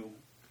telling you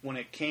when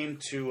it came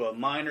to a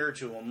minor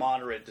to a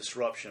moderate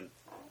disruption.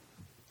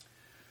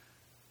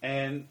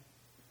 And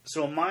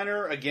so a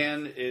minor,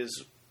 again,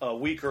 is a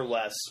week or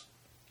less,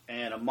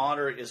 and a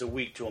moderate is a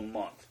week to a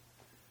month.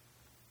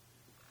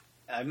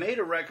 I made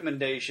a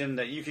recommendation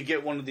that you could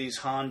get one of these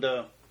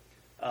Honda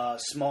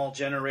small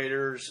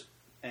generators,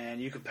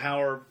 and you could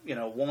power,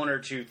 1 or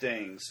 2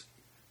 things,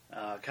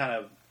 kind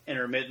of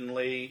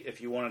intermittently. If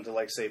you wanted to,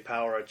 like, say,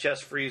 power a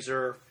chest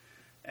freezer,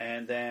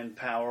 and then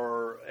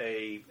power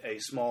a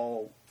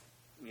small,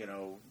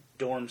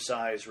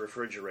 dorm-size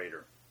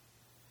refrigerator.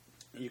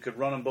 You could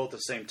run them both at the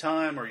same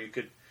time, or you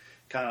could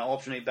kind of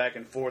alternate back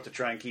and forth to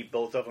try and keep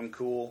both of them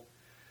cool.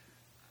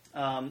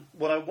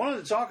 What I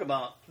wanted to talk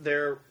about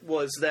there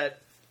was that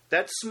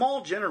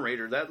small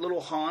generator, that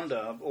little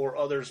Honda or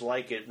others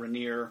like it,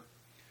 Rainier,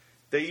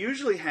 they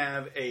usually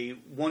have a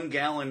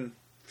 1-gallon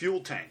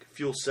fuel tank,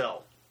 fuel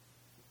cell.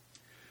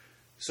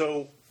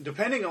 So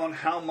depending on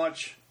how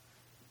much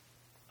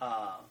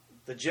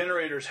the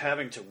generator's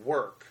having to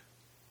work,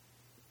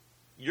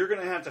 you're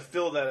going to have to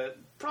fill that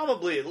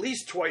probably at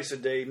least twice a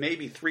day,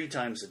 maybe 3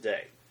 times a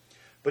day.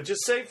 But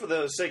just say, for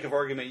the sake of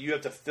argument, you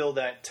have to fill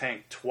that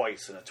tank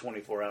twice in a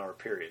 24-hour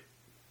period.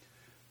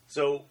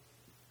 So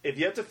if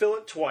you have to fill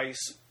it twice,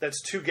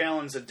 that's 2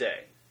 gallons a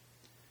day.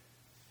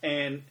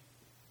 And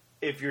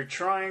if you're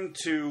trying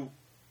to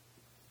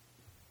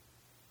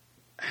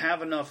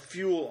have enough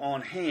fuel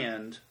on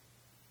hand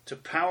to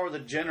power the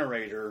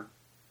generator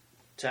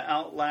to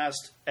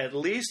outlast at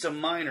least a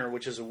minor,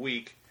 which is a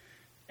week,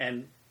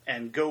 and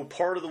go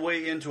part of the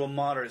way into a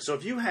moderate. So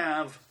if you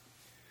have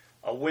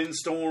a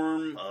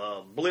windstorm,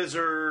 a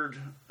blizzard,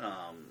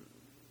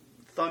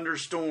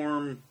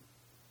 thunderstorm,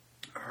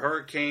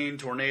 hurricane,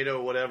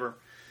 tornado, whatever,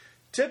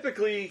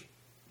 typically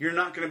you're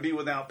not going to be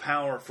without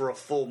power for a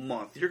full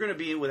month. You're going to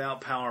be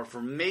without power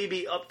for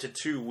maybe up to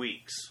 2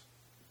 weeks.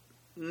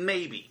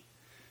 Maybe.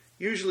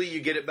 Usually you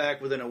get it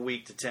back within a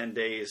week to 10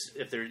 days,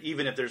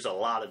 even if there's a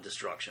lot of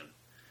destruction.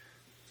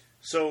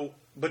 So,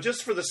 but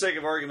just for the sake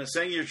of argument,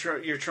 saying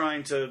you're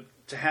trying to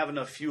have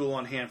enough fuel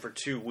on hand for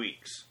 2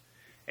 weeks,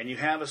 and you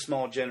have a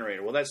small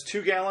generator. Well, that's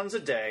 2 gallons a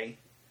day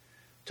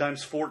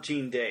times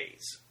 14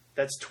 days.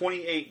 That's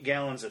 28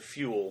 gallons of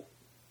fuel,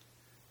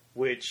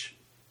 which,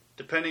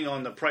 depending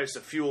on the price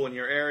of fuel in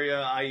your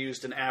area, I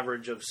used an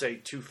average of, say,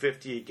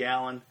 $2.50 a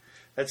gallon.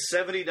 That's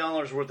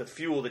 $70 worth of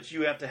fuel that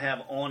you have to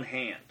have on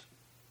hand.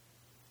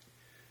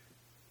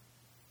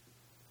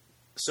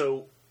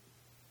 So,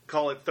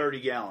 call it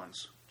 30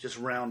 gallons. Just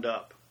round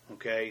up,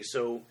 okay?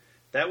 So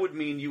that would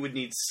mean you would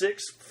need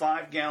 6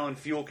 5-gallon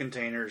fuel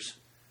containers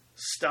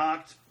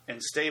stocked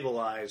and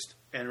stabilized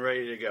and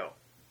ready to go.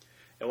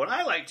 And what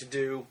I like to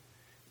do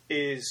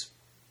is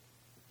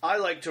I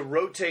like to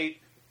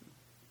rotate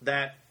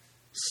that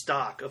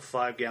stock of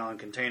 5-gallon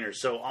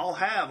containers. So I'll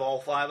have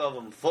all 5 of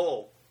them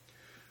full,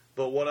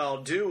 but what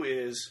I'll do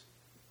is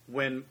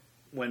when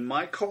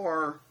my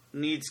car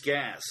needs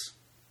gas,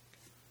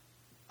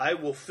 I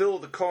will fill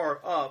the car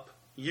up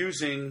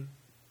using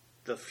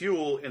the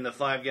fuel in the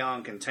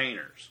 5-gallon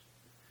containers.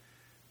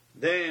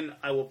 Then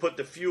I will put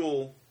the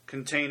fuel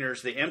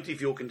containers, the empty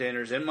fuel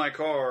containers, in my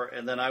car,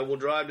 and then I will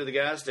drive to the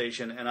gas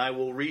station and I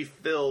will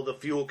refill the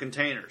fuel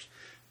containers.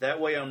 That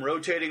way I'm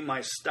rotating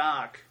my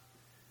stock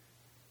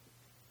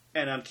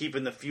and I'm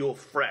keeping the fuel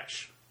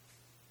fresh.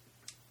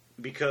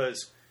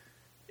 Because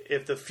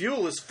if the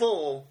fuel is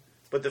full,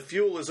 but the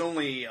fuel is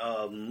only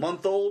a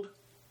month old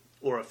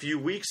or a few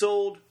weeks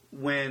old,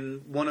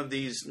 when one of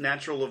these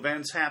natural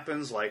events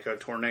happens, like a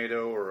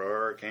tornado or a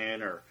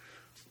hurricane or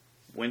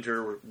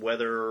winter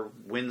weather,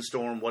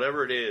 windstorm,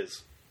 whatever it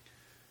is,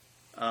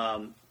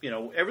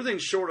 everything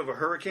short of a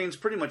hurricane is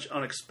pretty much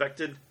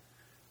unexpected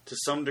to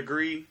some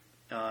degree,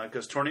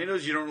 because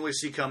tornadoes you don't really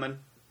see coming.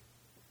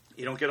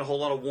 You don't get a whole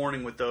lot of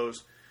warning with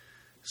those.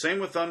 Same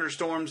with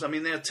thunderstorms. I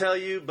mean, they'll tell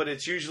you, but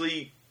it's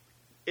usually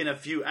in a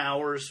few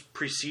hours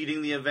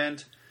preceding the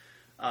event.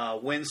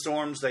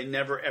 Windstorms, they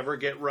never ever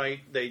get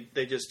right. They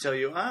just tell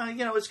you,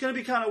 it's going to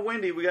be kind of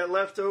windy. We got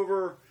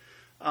leftover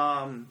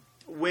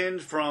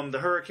wind from the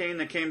hurricane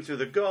that came through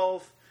the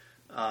Gulf,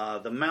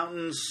 the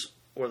mountains,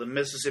 or the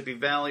Mississippi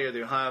Valley, or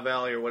the Ohio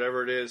Valley, or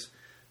whatever it is.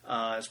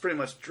 It's pretty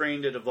much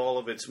drained it of all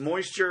of its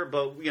moisture,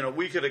 but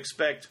we could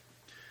expect.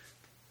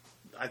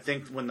 I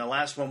think when the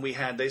last one we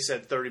had, they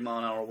said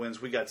 30-mile-an-hour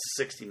winds. We got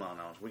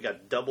 60-mile-an-hour. We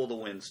got double the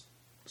winds.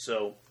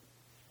 So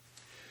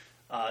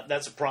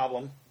that's a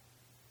problem.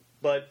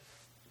 But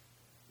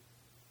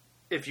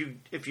if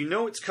you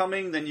know it's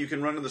coming, then you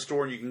can run to the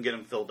store and you can get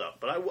them filled up.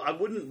 But I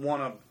wouldn't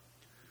want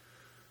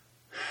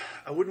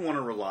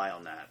to rely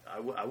on that.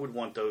 I would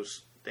want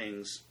those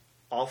things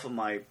off of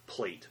my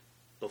plate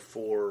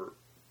before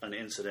an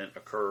incident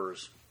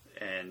occurs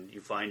and you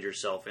find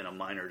yourself in a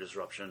minor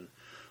disruption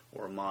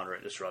or a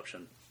moderate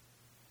disruption.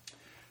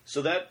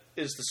 So that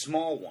is the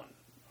small one,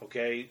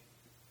 okay?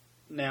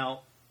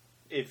 Now,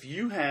 if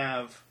you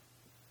have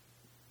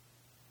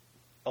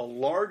a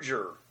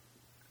larger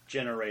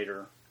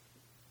generator,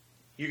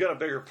 you got a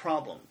bigger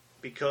problem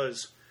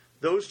because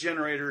those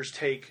generators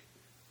take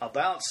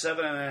about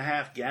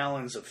 7.5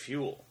 gallons of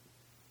fuel.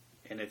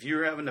 And if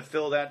you're having to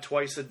fill that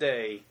twice a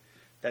day,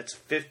 that's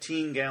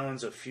 15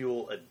 gallons of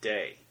fuel a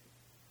day.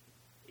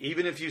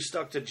 Even if you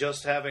stuck to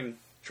just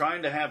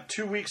trying to have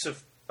 2 weeks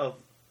of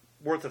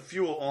worth of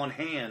fuel on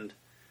hand,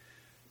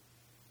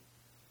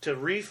 to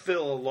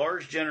refill a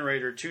large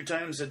generator 2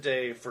 times a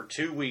day for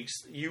 2 weeks,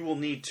 you will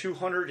need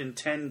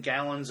 210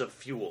 gallons of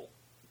fuel.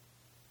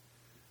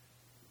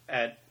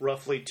 At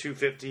roughly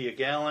 $2.50 a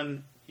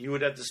gallon, you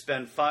would have to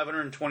spend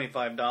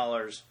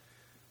 $525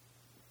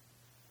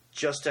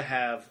 just to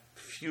have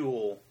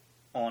fuel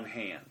on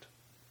hand.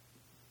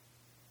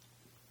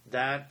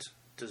 That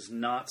does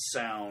not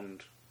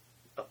sound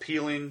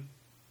appealing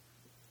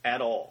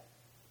at all.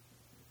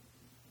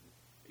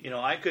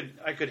 I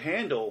could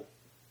handle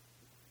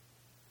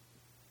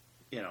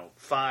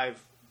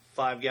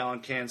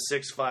 5-gallon cans,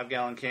 6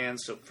 5-gallon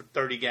cans, so for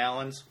 30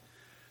 gallons.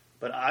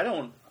 But I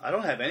don't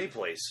have any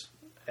place,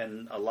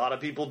 and a lot of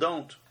people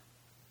don't.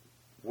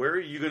 Where are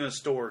you going to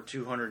store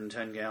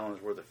 210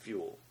 gallons worth of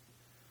fuel?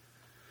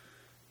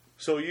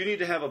 So you need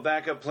to have a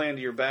backup plan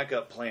to your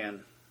backup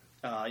plan.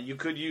 You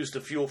could use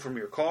the fuel from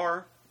your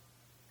car,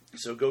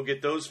 so go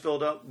get those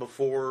filled up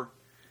before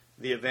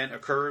the event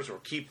occurs, or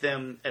keep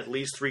them at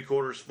least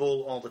 3/4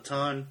 full all the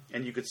time,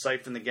 and you could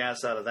siphon the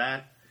gas out of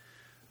that.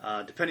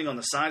 Depending on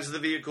the size of the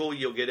vehicle,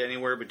 you'll get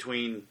anywhere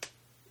between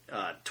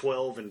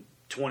 12 and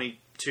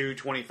 22,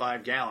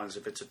 25 gallons.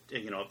 If it's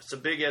a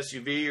big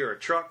SUV or a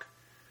truck,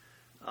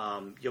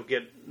 you'll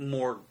get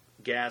more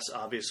gas.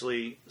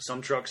 Obviously,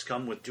 some trucks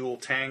come with dual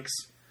tanks,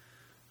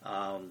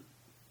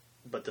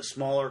 but the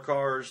smaller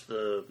cars,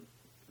 the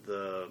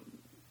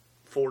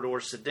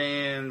 4-door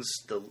sedans,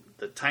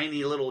 the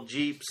tiny little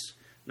Jeeps,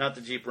 not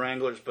the Jeep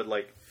Wranglers, but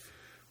like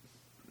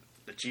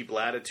the Jeep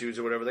Latitudes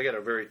or whatever, they got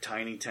a very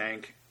tiny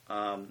tank.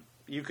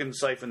 You can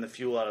siphon the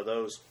fuel out of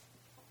those.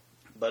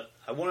 But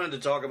I wanted to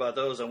talk about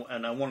those,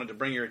 and I wanted to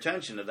bring your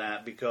attention to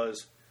that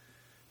because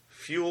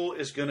fuel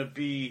is going to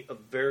be a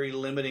very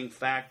limiting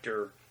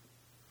factor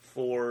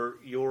for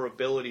your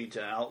ability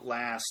to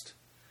outlast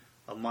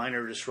a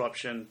minor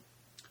disruption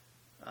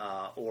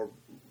or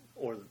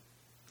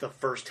the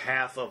first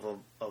half of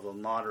a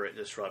moderate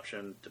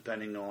disruption,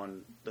 depending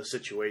on the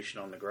situation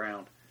on the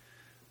ground.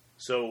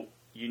 So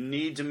you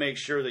need to make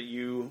sure that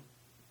you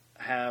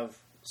have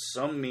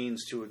some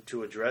means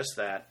to address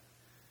that,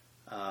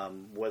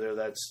 whether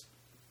that's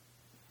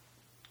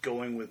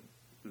going with,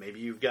 maybe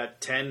you've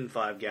got 10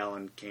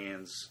 5-gallon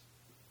cans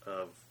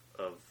of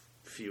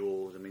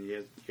fuel. I mean,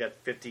 you got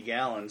 50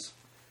 gallons,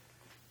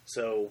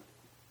 so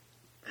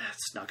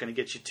that's not going to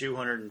get you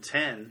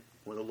 210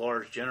 with a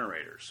large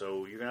generator.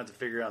 So you're going to have to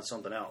figure out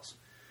something else.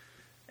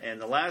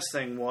 And the last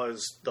thing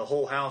was the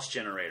whole house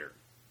generator.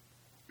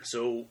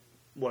 So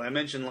what I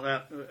mentioned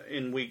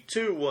in week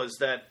 2 was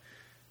that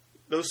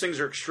those things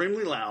are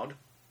extremely loud.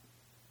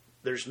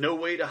 There's no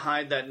way to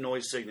hide that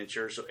noise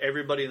signature, so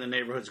everybody in the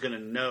neighborhood is going to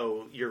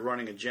know you're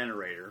running a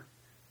generator.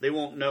 They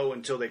won't know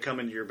until they come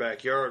into your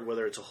backyard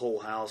whether it's a whole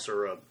house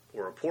or a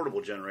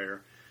portable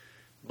generator.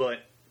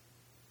 But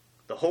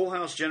the whole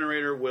house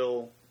generator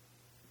will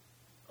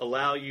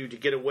allow you to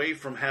get away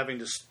from having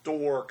to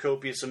store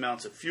copious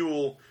amounts of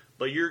fuel,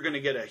 but you're going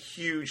to get a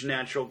huge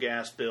natural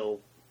gas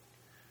bill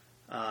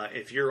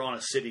if you're on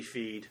a city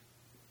feed.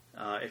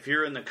 If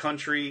you're in the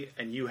country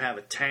and you have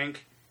a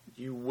tank,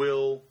 you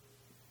will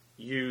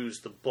use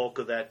the bulk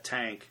of that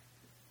tank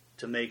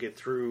to make it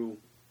through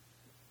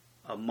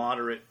a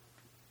minor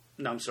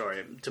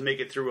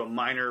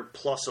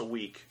plus a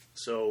week.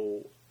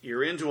 So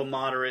you're into a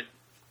moderate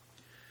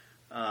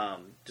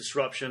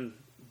disruption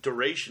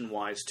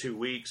duration-wise 2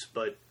 weeks,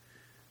 but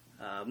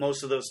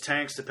most of those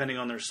tanks, depending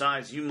on their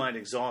size, you might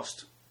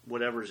exhaust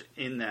whatever's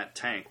in that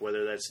tank,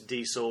 whether that's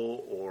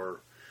diesel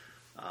or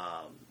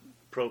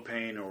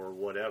propane or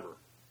whatever.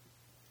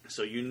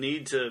 So you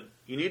need to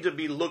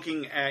be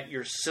looking at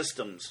your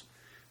systems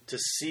to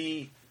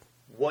see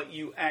what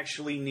you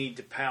actually need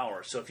to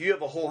power. So if you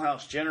have a whole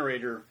house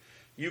generator,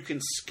 you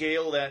can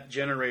scale that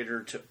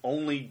generator to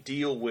only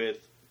deal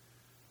with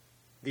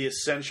the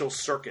essential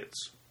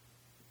circuits.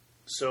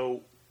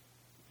 So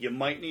you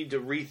might need to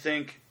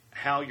rethink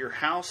how your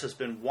house has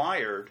been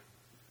wired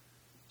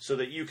so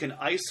that you can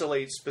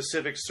isolate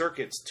specific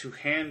circuits to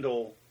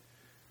handle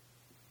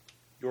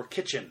your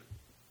kitchen,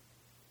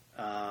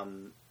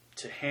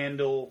 to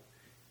handle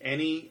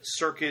any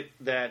circuit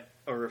that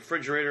a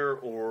refrigerator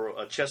or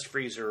a chest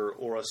freezer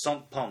or a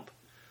sump pump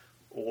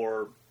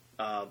or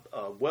a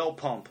well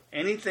pump,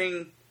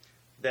 anything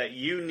that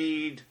you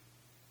need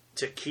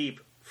to keep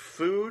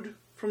food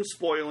from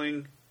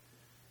spoiling,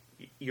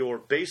 your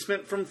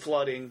basement from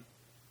flooding,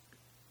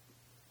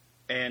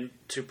 and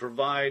to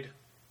provide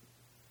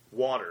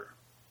water.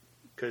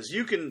 Because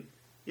you can,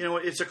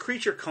 it's a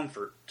creature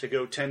comfort to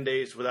go 10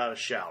 days without a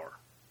shower.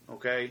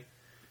 Okay?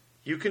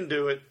 You can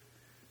do it.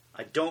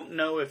 I don't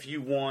know if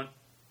you want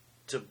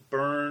to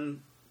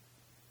burn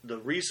the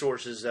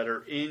resources that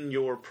are in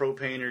your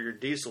propane or your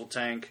diesel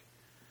tank,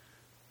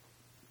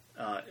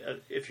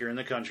 if you're in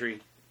the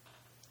country,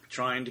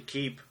 trying to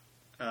keep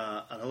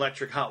an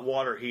electric hot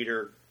water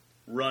heater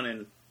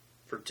running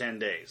for 10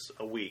 days,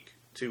 a week,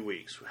 2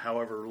 weeks,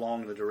 however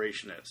long the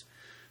duration is.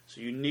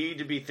 So you need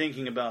to be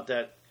thinking about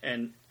that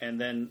and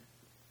then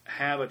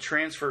have a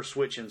transfer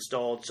switch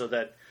installed so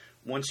that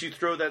once you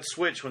throw that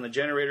switch, when the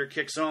generator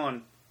kicks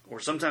on, or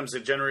sometimes the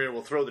generator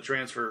will throw the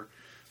transfer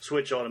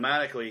switch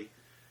automatically,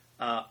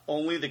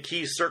 only the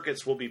key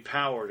circuits will be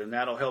powered, and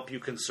that'll help you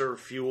conserve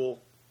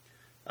fuel.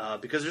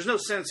 Because there's no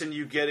sense in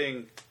you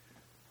getting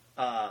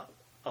a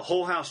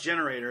whole house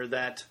generator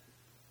that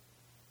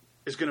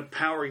is going to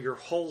power your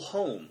whole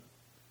home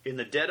in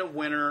the dead of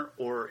winter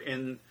or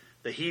in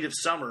the heat of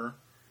summer.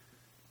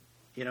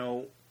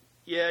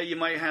 Yeah, you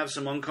might have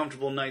some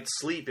uncomfortable night's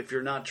sleep if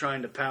you're not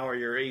trying to power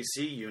your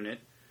AC unit.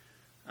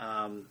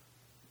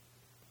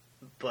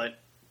 But,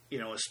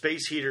 a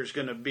space heater is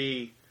going to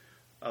be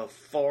a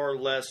far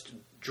less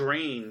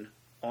drain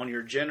on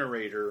your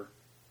generator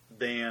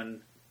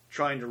than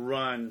trying to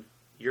run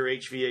your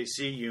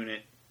HVAC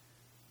unit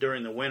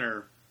during the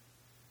winter.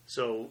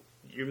 So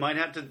you might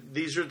have to,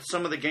 these are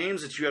some of the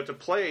games that you have to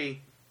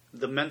play,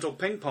 the mental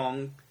ping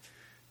pong,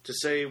 to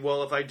say,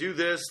 well, if I do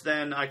this,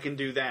 then I can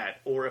do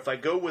that. Or if I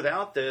go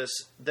without this,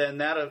 then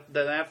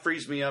that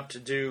frees me up to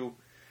do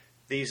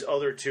these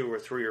other 2 or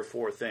 3 or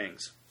 4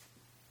 things.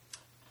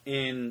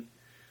 In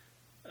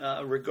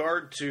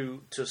regard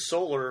to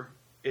solar,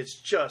 it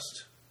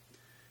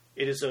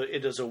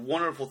is a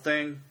wonderful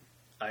thing.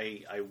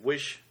 I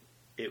wish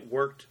it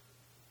worked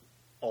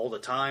all the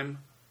time,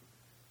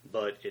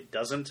 but it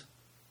doesn't.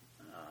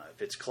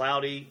 If it's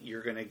cloudy,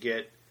 you're going to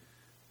get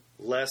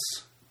less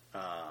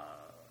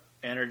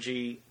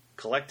energy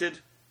collected.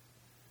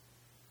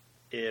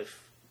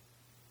 If,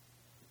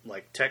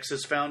 like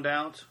Texas found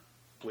out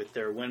with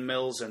their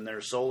windmills and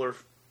their solar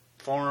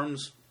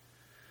farms,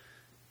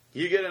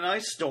 you get an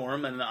ice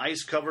storm and the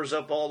ice covers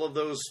up all of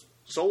those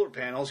solar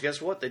panels,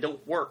 guess what? They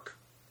don't work.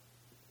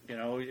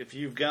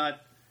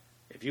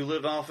 If you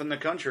live off in the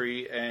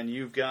country and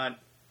you've got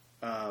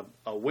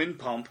a wind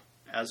pump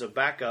as a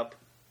backup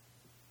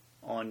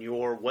on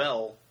your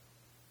well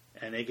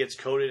and it gets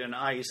coated in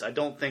ice, I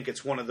don't think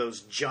it's one of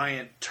those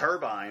giant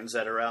turbines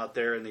that are out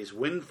there in these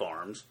wind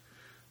farms,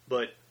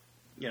 but,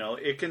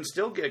 it can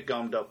still get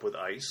gummed up with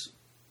ice.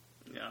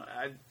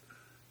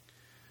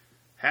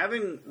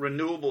 Having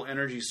renewable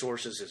energy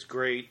sources is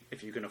great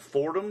if you can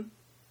afford them,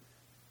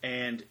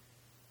 and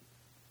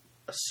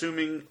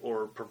assuming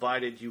or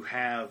provided you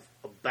have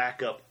a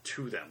backup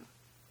to them,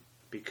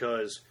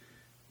 because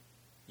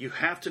you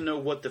have to know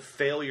what the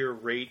failure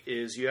rate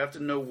is. You have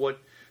to know what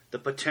the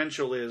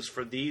potential is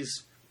for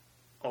these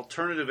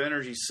alternative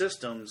energy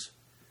systems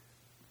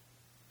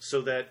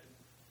so that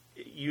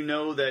you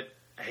know that,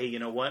 hey, you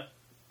know what?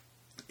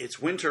 It's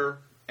winter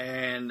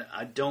and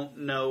I don't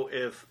know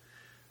if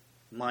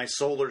my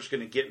solar is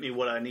going to get me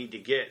what I need to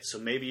get. So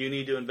maybe you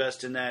need to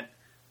invest in that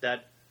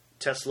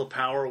Tesla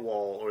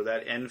Powerwall or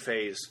that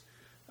Enphase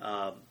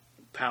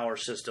power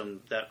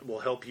system that will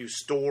help you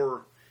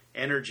store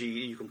energy.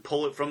 You can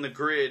pull it from the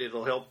grid.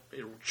 It'll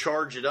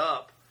charge it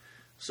up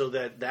so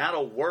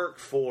that'll work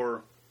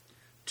for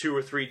 2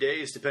 or 3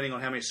 days, depending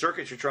on how many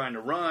circuits you're trying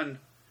to run,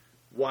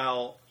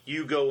 while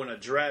you go and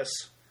address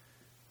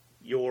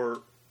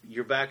your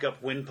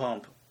backup wind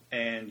pump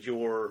and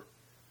your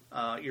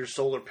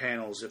solar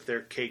panels if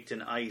they're caked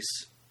in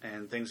ice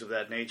and things of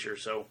that nature.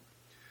 So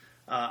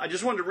I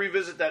just wanted to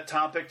revisit that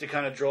topic to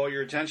kind of draw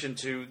your attention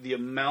to the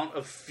amount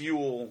of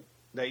fuel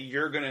that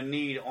you're going to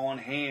need on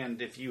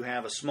hand if you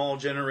have a small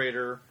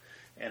generator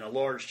and a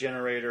large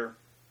generator,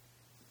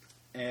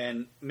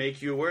 and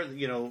make you aware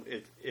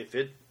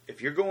that,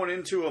 if you're going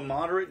into a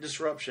moderate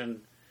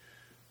disruption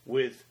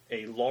with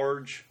a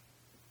large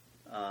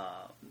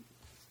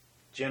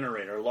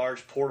generator, a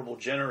large portable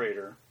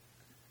generator,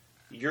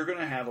 you're going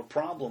to have a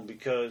problem,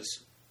 because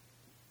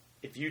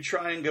if you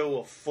try and go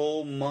a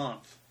full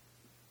month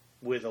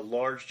with a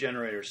large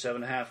generator,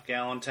 7.5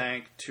 gallon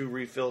tank, 2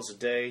 refills a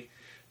day,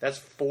 that's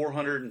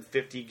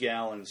 450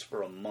 gallons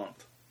for a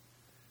month.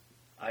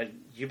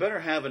 You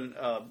better have an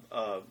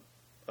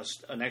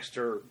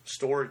extra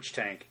storage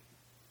tank,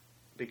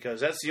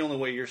 because that's the only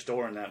way you're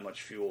storing that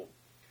much fuel.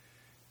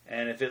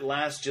 And if it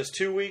lasts just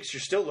 2 weeks,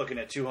 you're still looking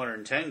at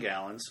 210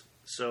 gallons.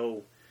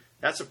 So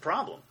that's a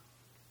problem.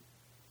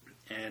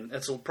 And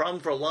that's a problem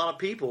for a lot of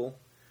people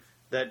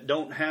that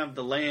don't have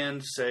the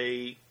land,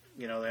 say,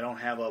 they don't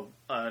have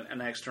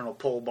an external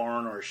pole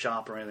barn or a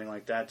shop or anything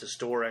like that to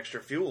store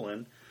extra fuel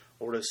in,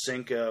 or to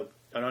sink an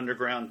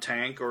underground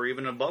tank or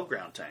even an above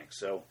ground tank.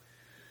 So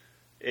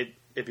it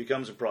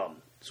becomes a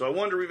problem. So I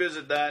wanted to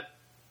revisit that.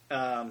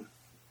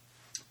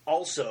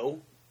 Also,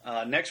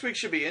 next week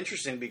should be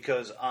interesting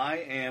because I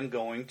am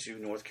going to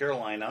North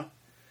Carolina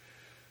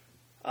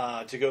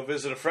to go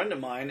visit a friend of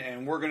mine,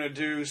 and we're going to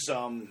do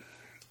some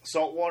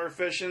saltwater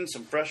fishing,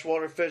 some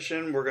freshwater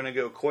fishing. We're going to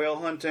go quail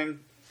hunting.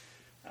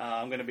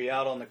 I'm going to be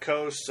out on the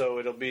coast, so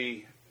it'll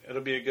be a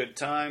good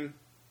time.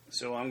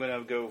 So I'm going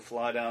to go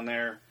fly down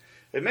there.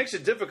 It makes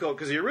it difficult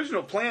because the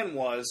original plan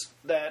was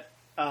that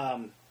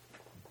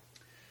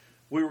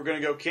we were going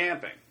to go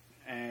camping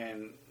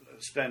and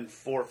spend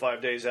 4 or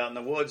 5 days out in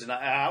the woods. And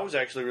I was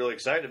actually really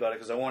excited about it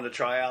because I wanted to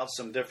try out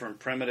some different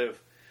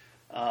primitive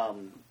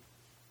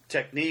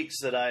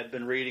techniques that I had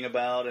been reading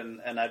about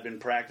and I'd been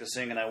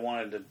practicing, and I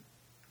wanted to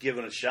give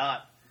it a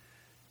shot.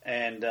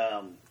 And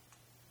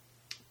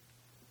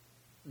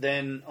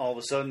then all of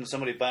a sudden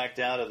somebody backed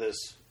out of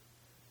this,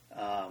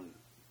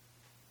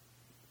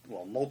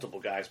 multiple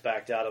guys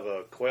backed out of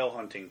a quail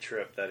hunting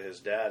trip that his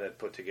dad had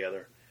put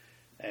together.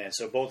 And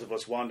so both of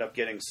us wound up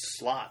getting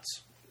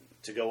slots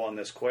to go on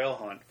this quail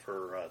hunt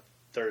for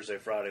Thursday,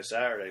 Friday,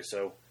 Saturday.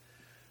 So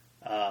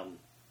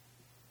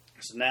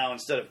now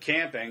instead of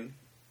camping,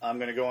 I'm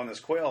going to go on this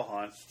quail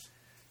hunt.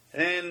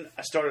 And then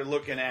I started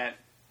looking at,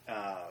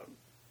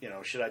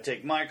 should I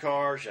take my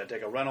car? Should I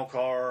take a rental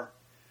car?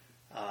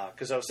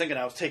 Because I was thinking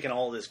I was taking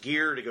all this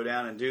gear to go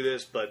down and do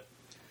this, but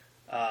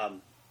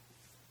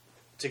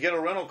to get a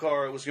rental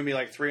car, it was going to be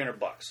like $300,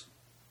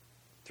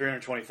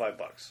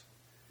 $325.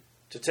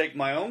 To take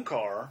my own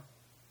car,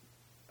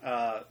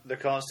 the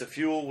cost of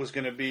fuel was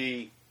going to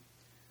be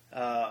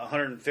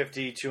 $150,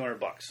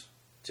 $200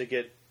 to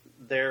get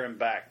there and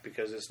back,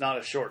 because it's not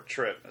a short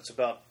trip. It's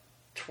about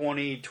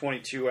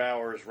 22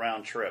 hours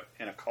round trip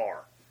in a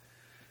car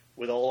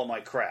with all of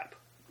my crap.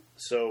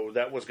 So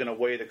that was going to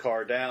weigh the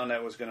car down.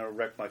 That was going to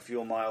wreck my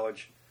fuel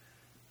mileage,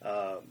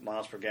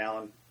 miles per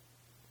gallon.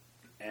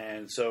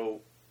 And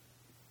so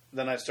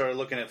then I started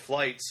looking at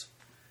flights,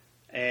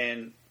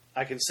 and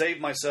I can save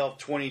myself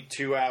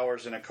 22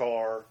 hours in a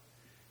car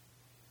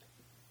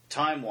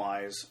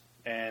time-wise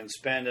and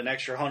spend an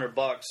extra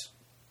 $100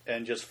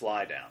 and just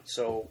fly down.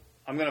 So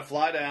I'm going to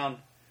fly down.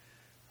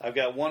 I've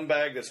got one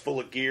bag that's full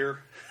of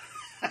gear,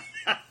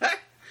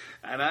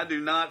 and I do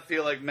not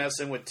feel like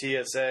messing with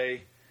TSA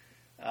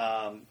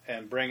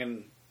and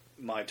bringing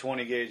my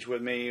 20 gauge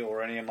with me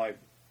or any of my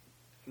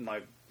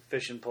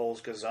fishing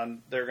poles, because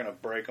they're going to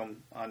break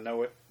them. I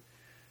know it.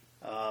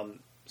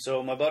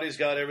 So my buddy's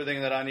got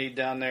everything that I need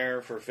down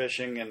there for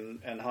fishing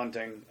and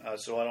hunting,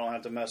 so I don't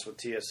have to mess with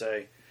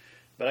TSA.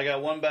 But I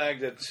got one bag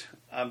that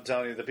I'm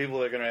telling you, the people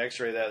that are going to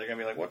x-ray that, they're going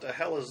to be like, what the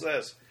hell is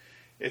this?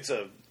 It's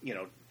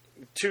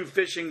 2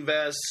 fishing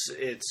vests.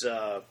 It's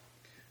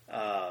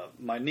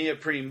my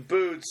neoprene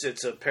boots.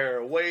 It's a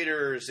pair of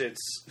waders.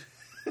 It's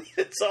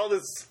it's all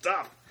this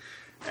stuff.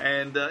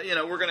 And,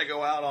 we're going to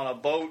go out on a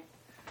boat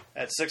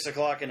at 6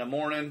 o'clock in the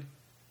morning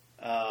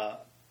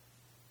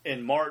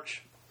in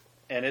March,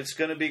 and it's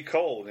going to be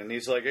cold. And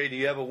he's like, hey, do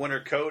you have a winter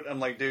coat? I'm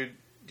like, dude,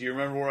 do you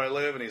remember where I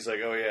live? And he's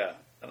like, oh, yeah.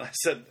 And I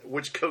said,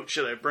 which coat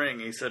should I bring?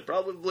 He said,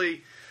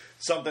 probably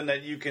something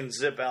that you can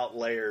zip out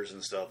layers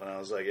and stuff. And I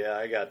was like, yeah,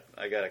 I got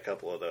a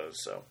couple of those.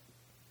 So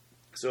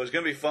it's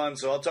going to be fun.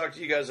 So I'll talk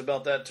to you guys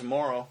about that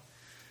tomorrow.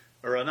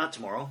 Or not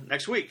tomorrow,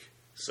 next week.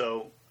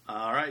 So,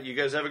 all right, you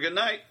guys have a good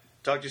night.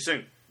 Talk to you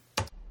soon.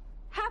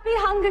 Happy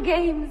Hunger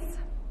Games.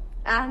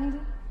 And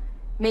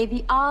may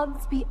the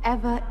odds be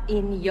ever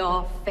in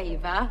your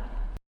favor.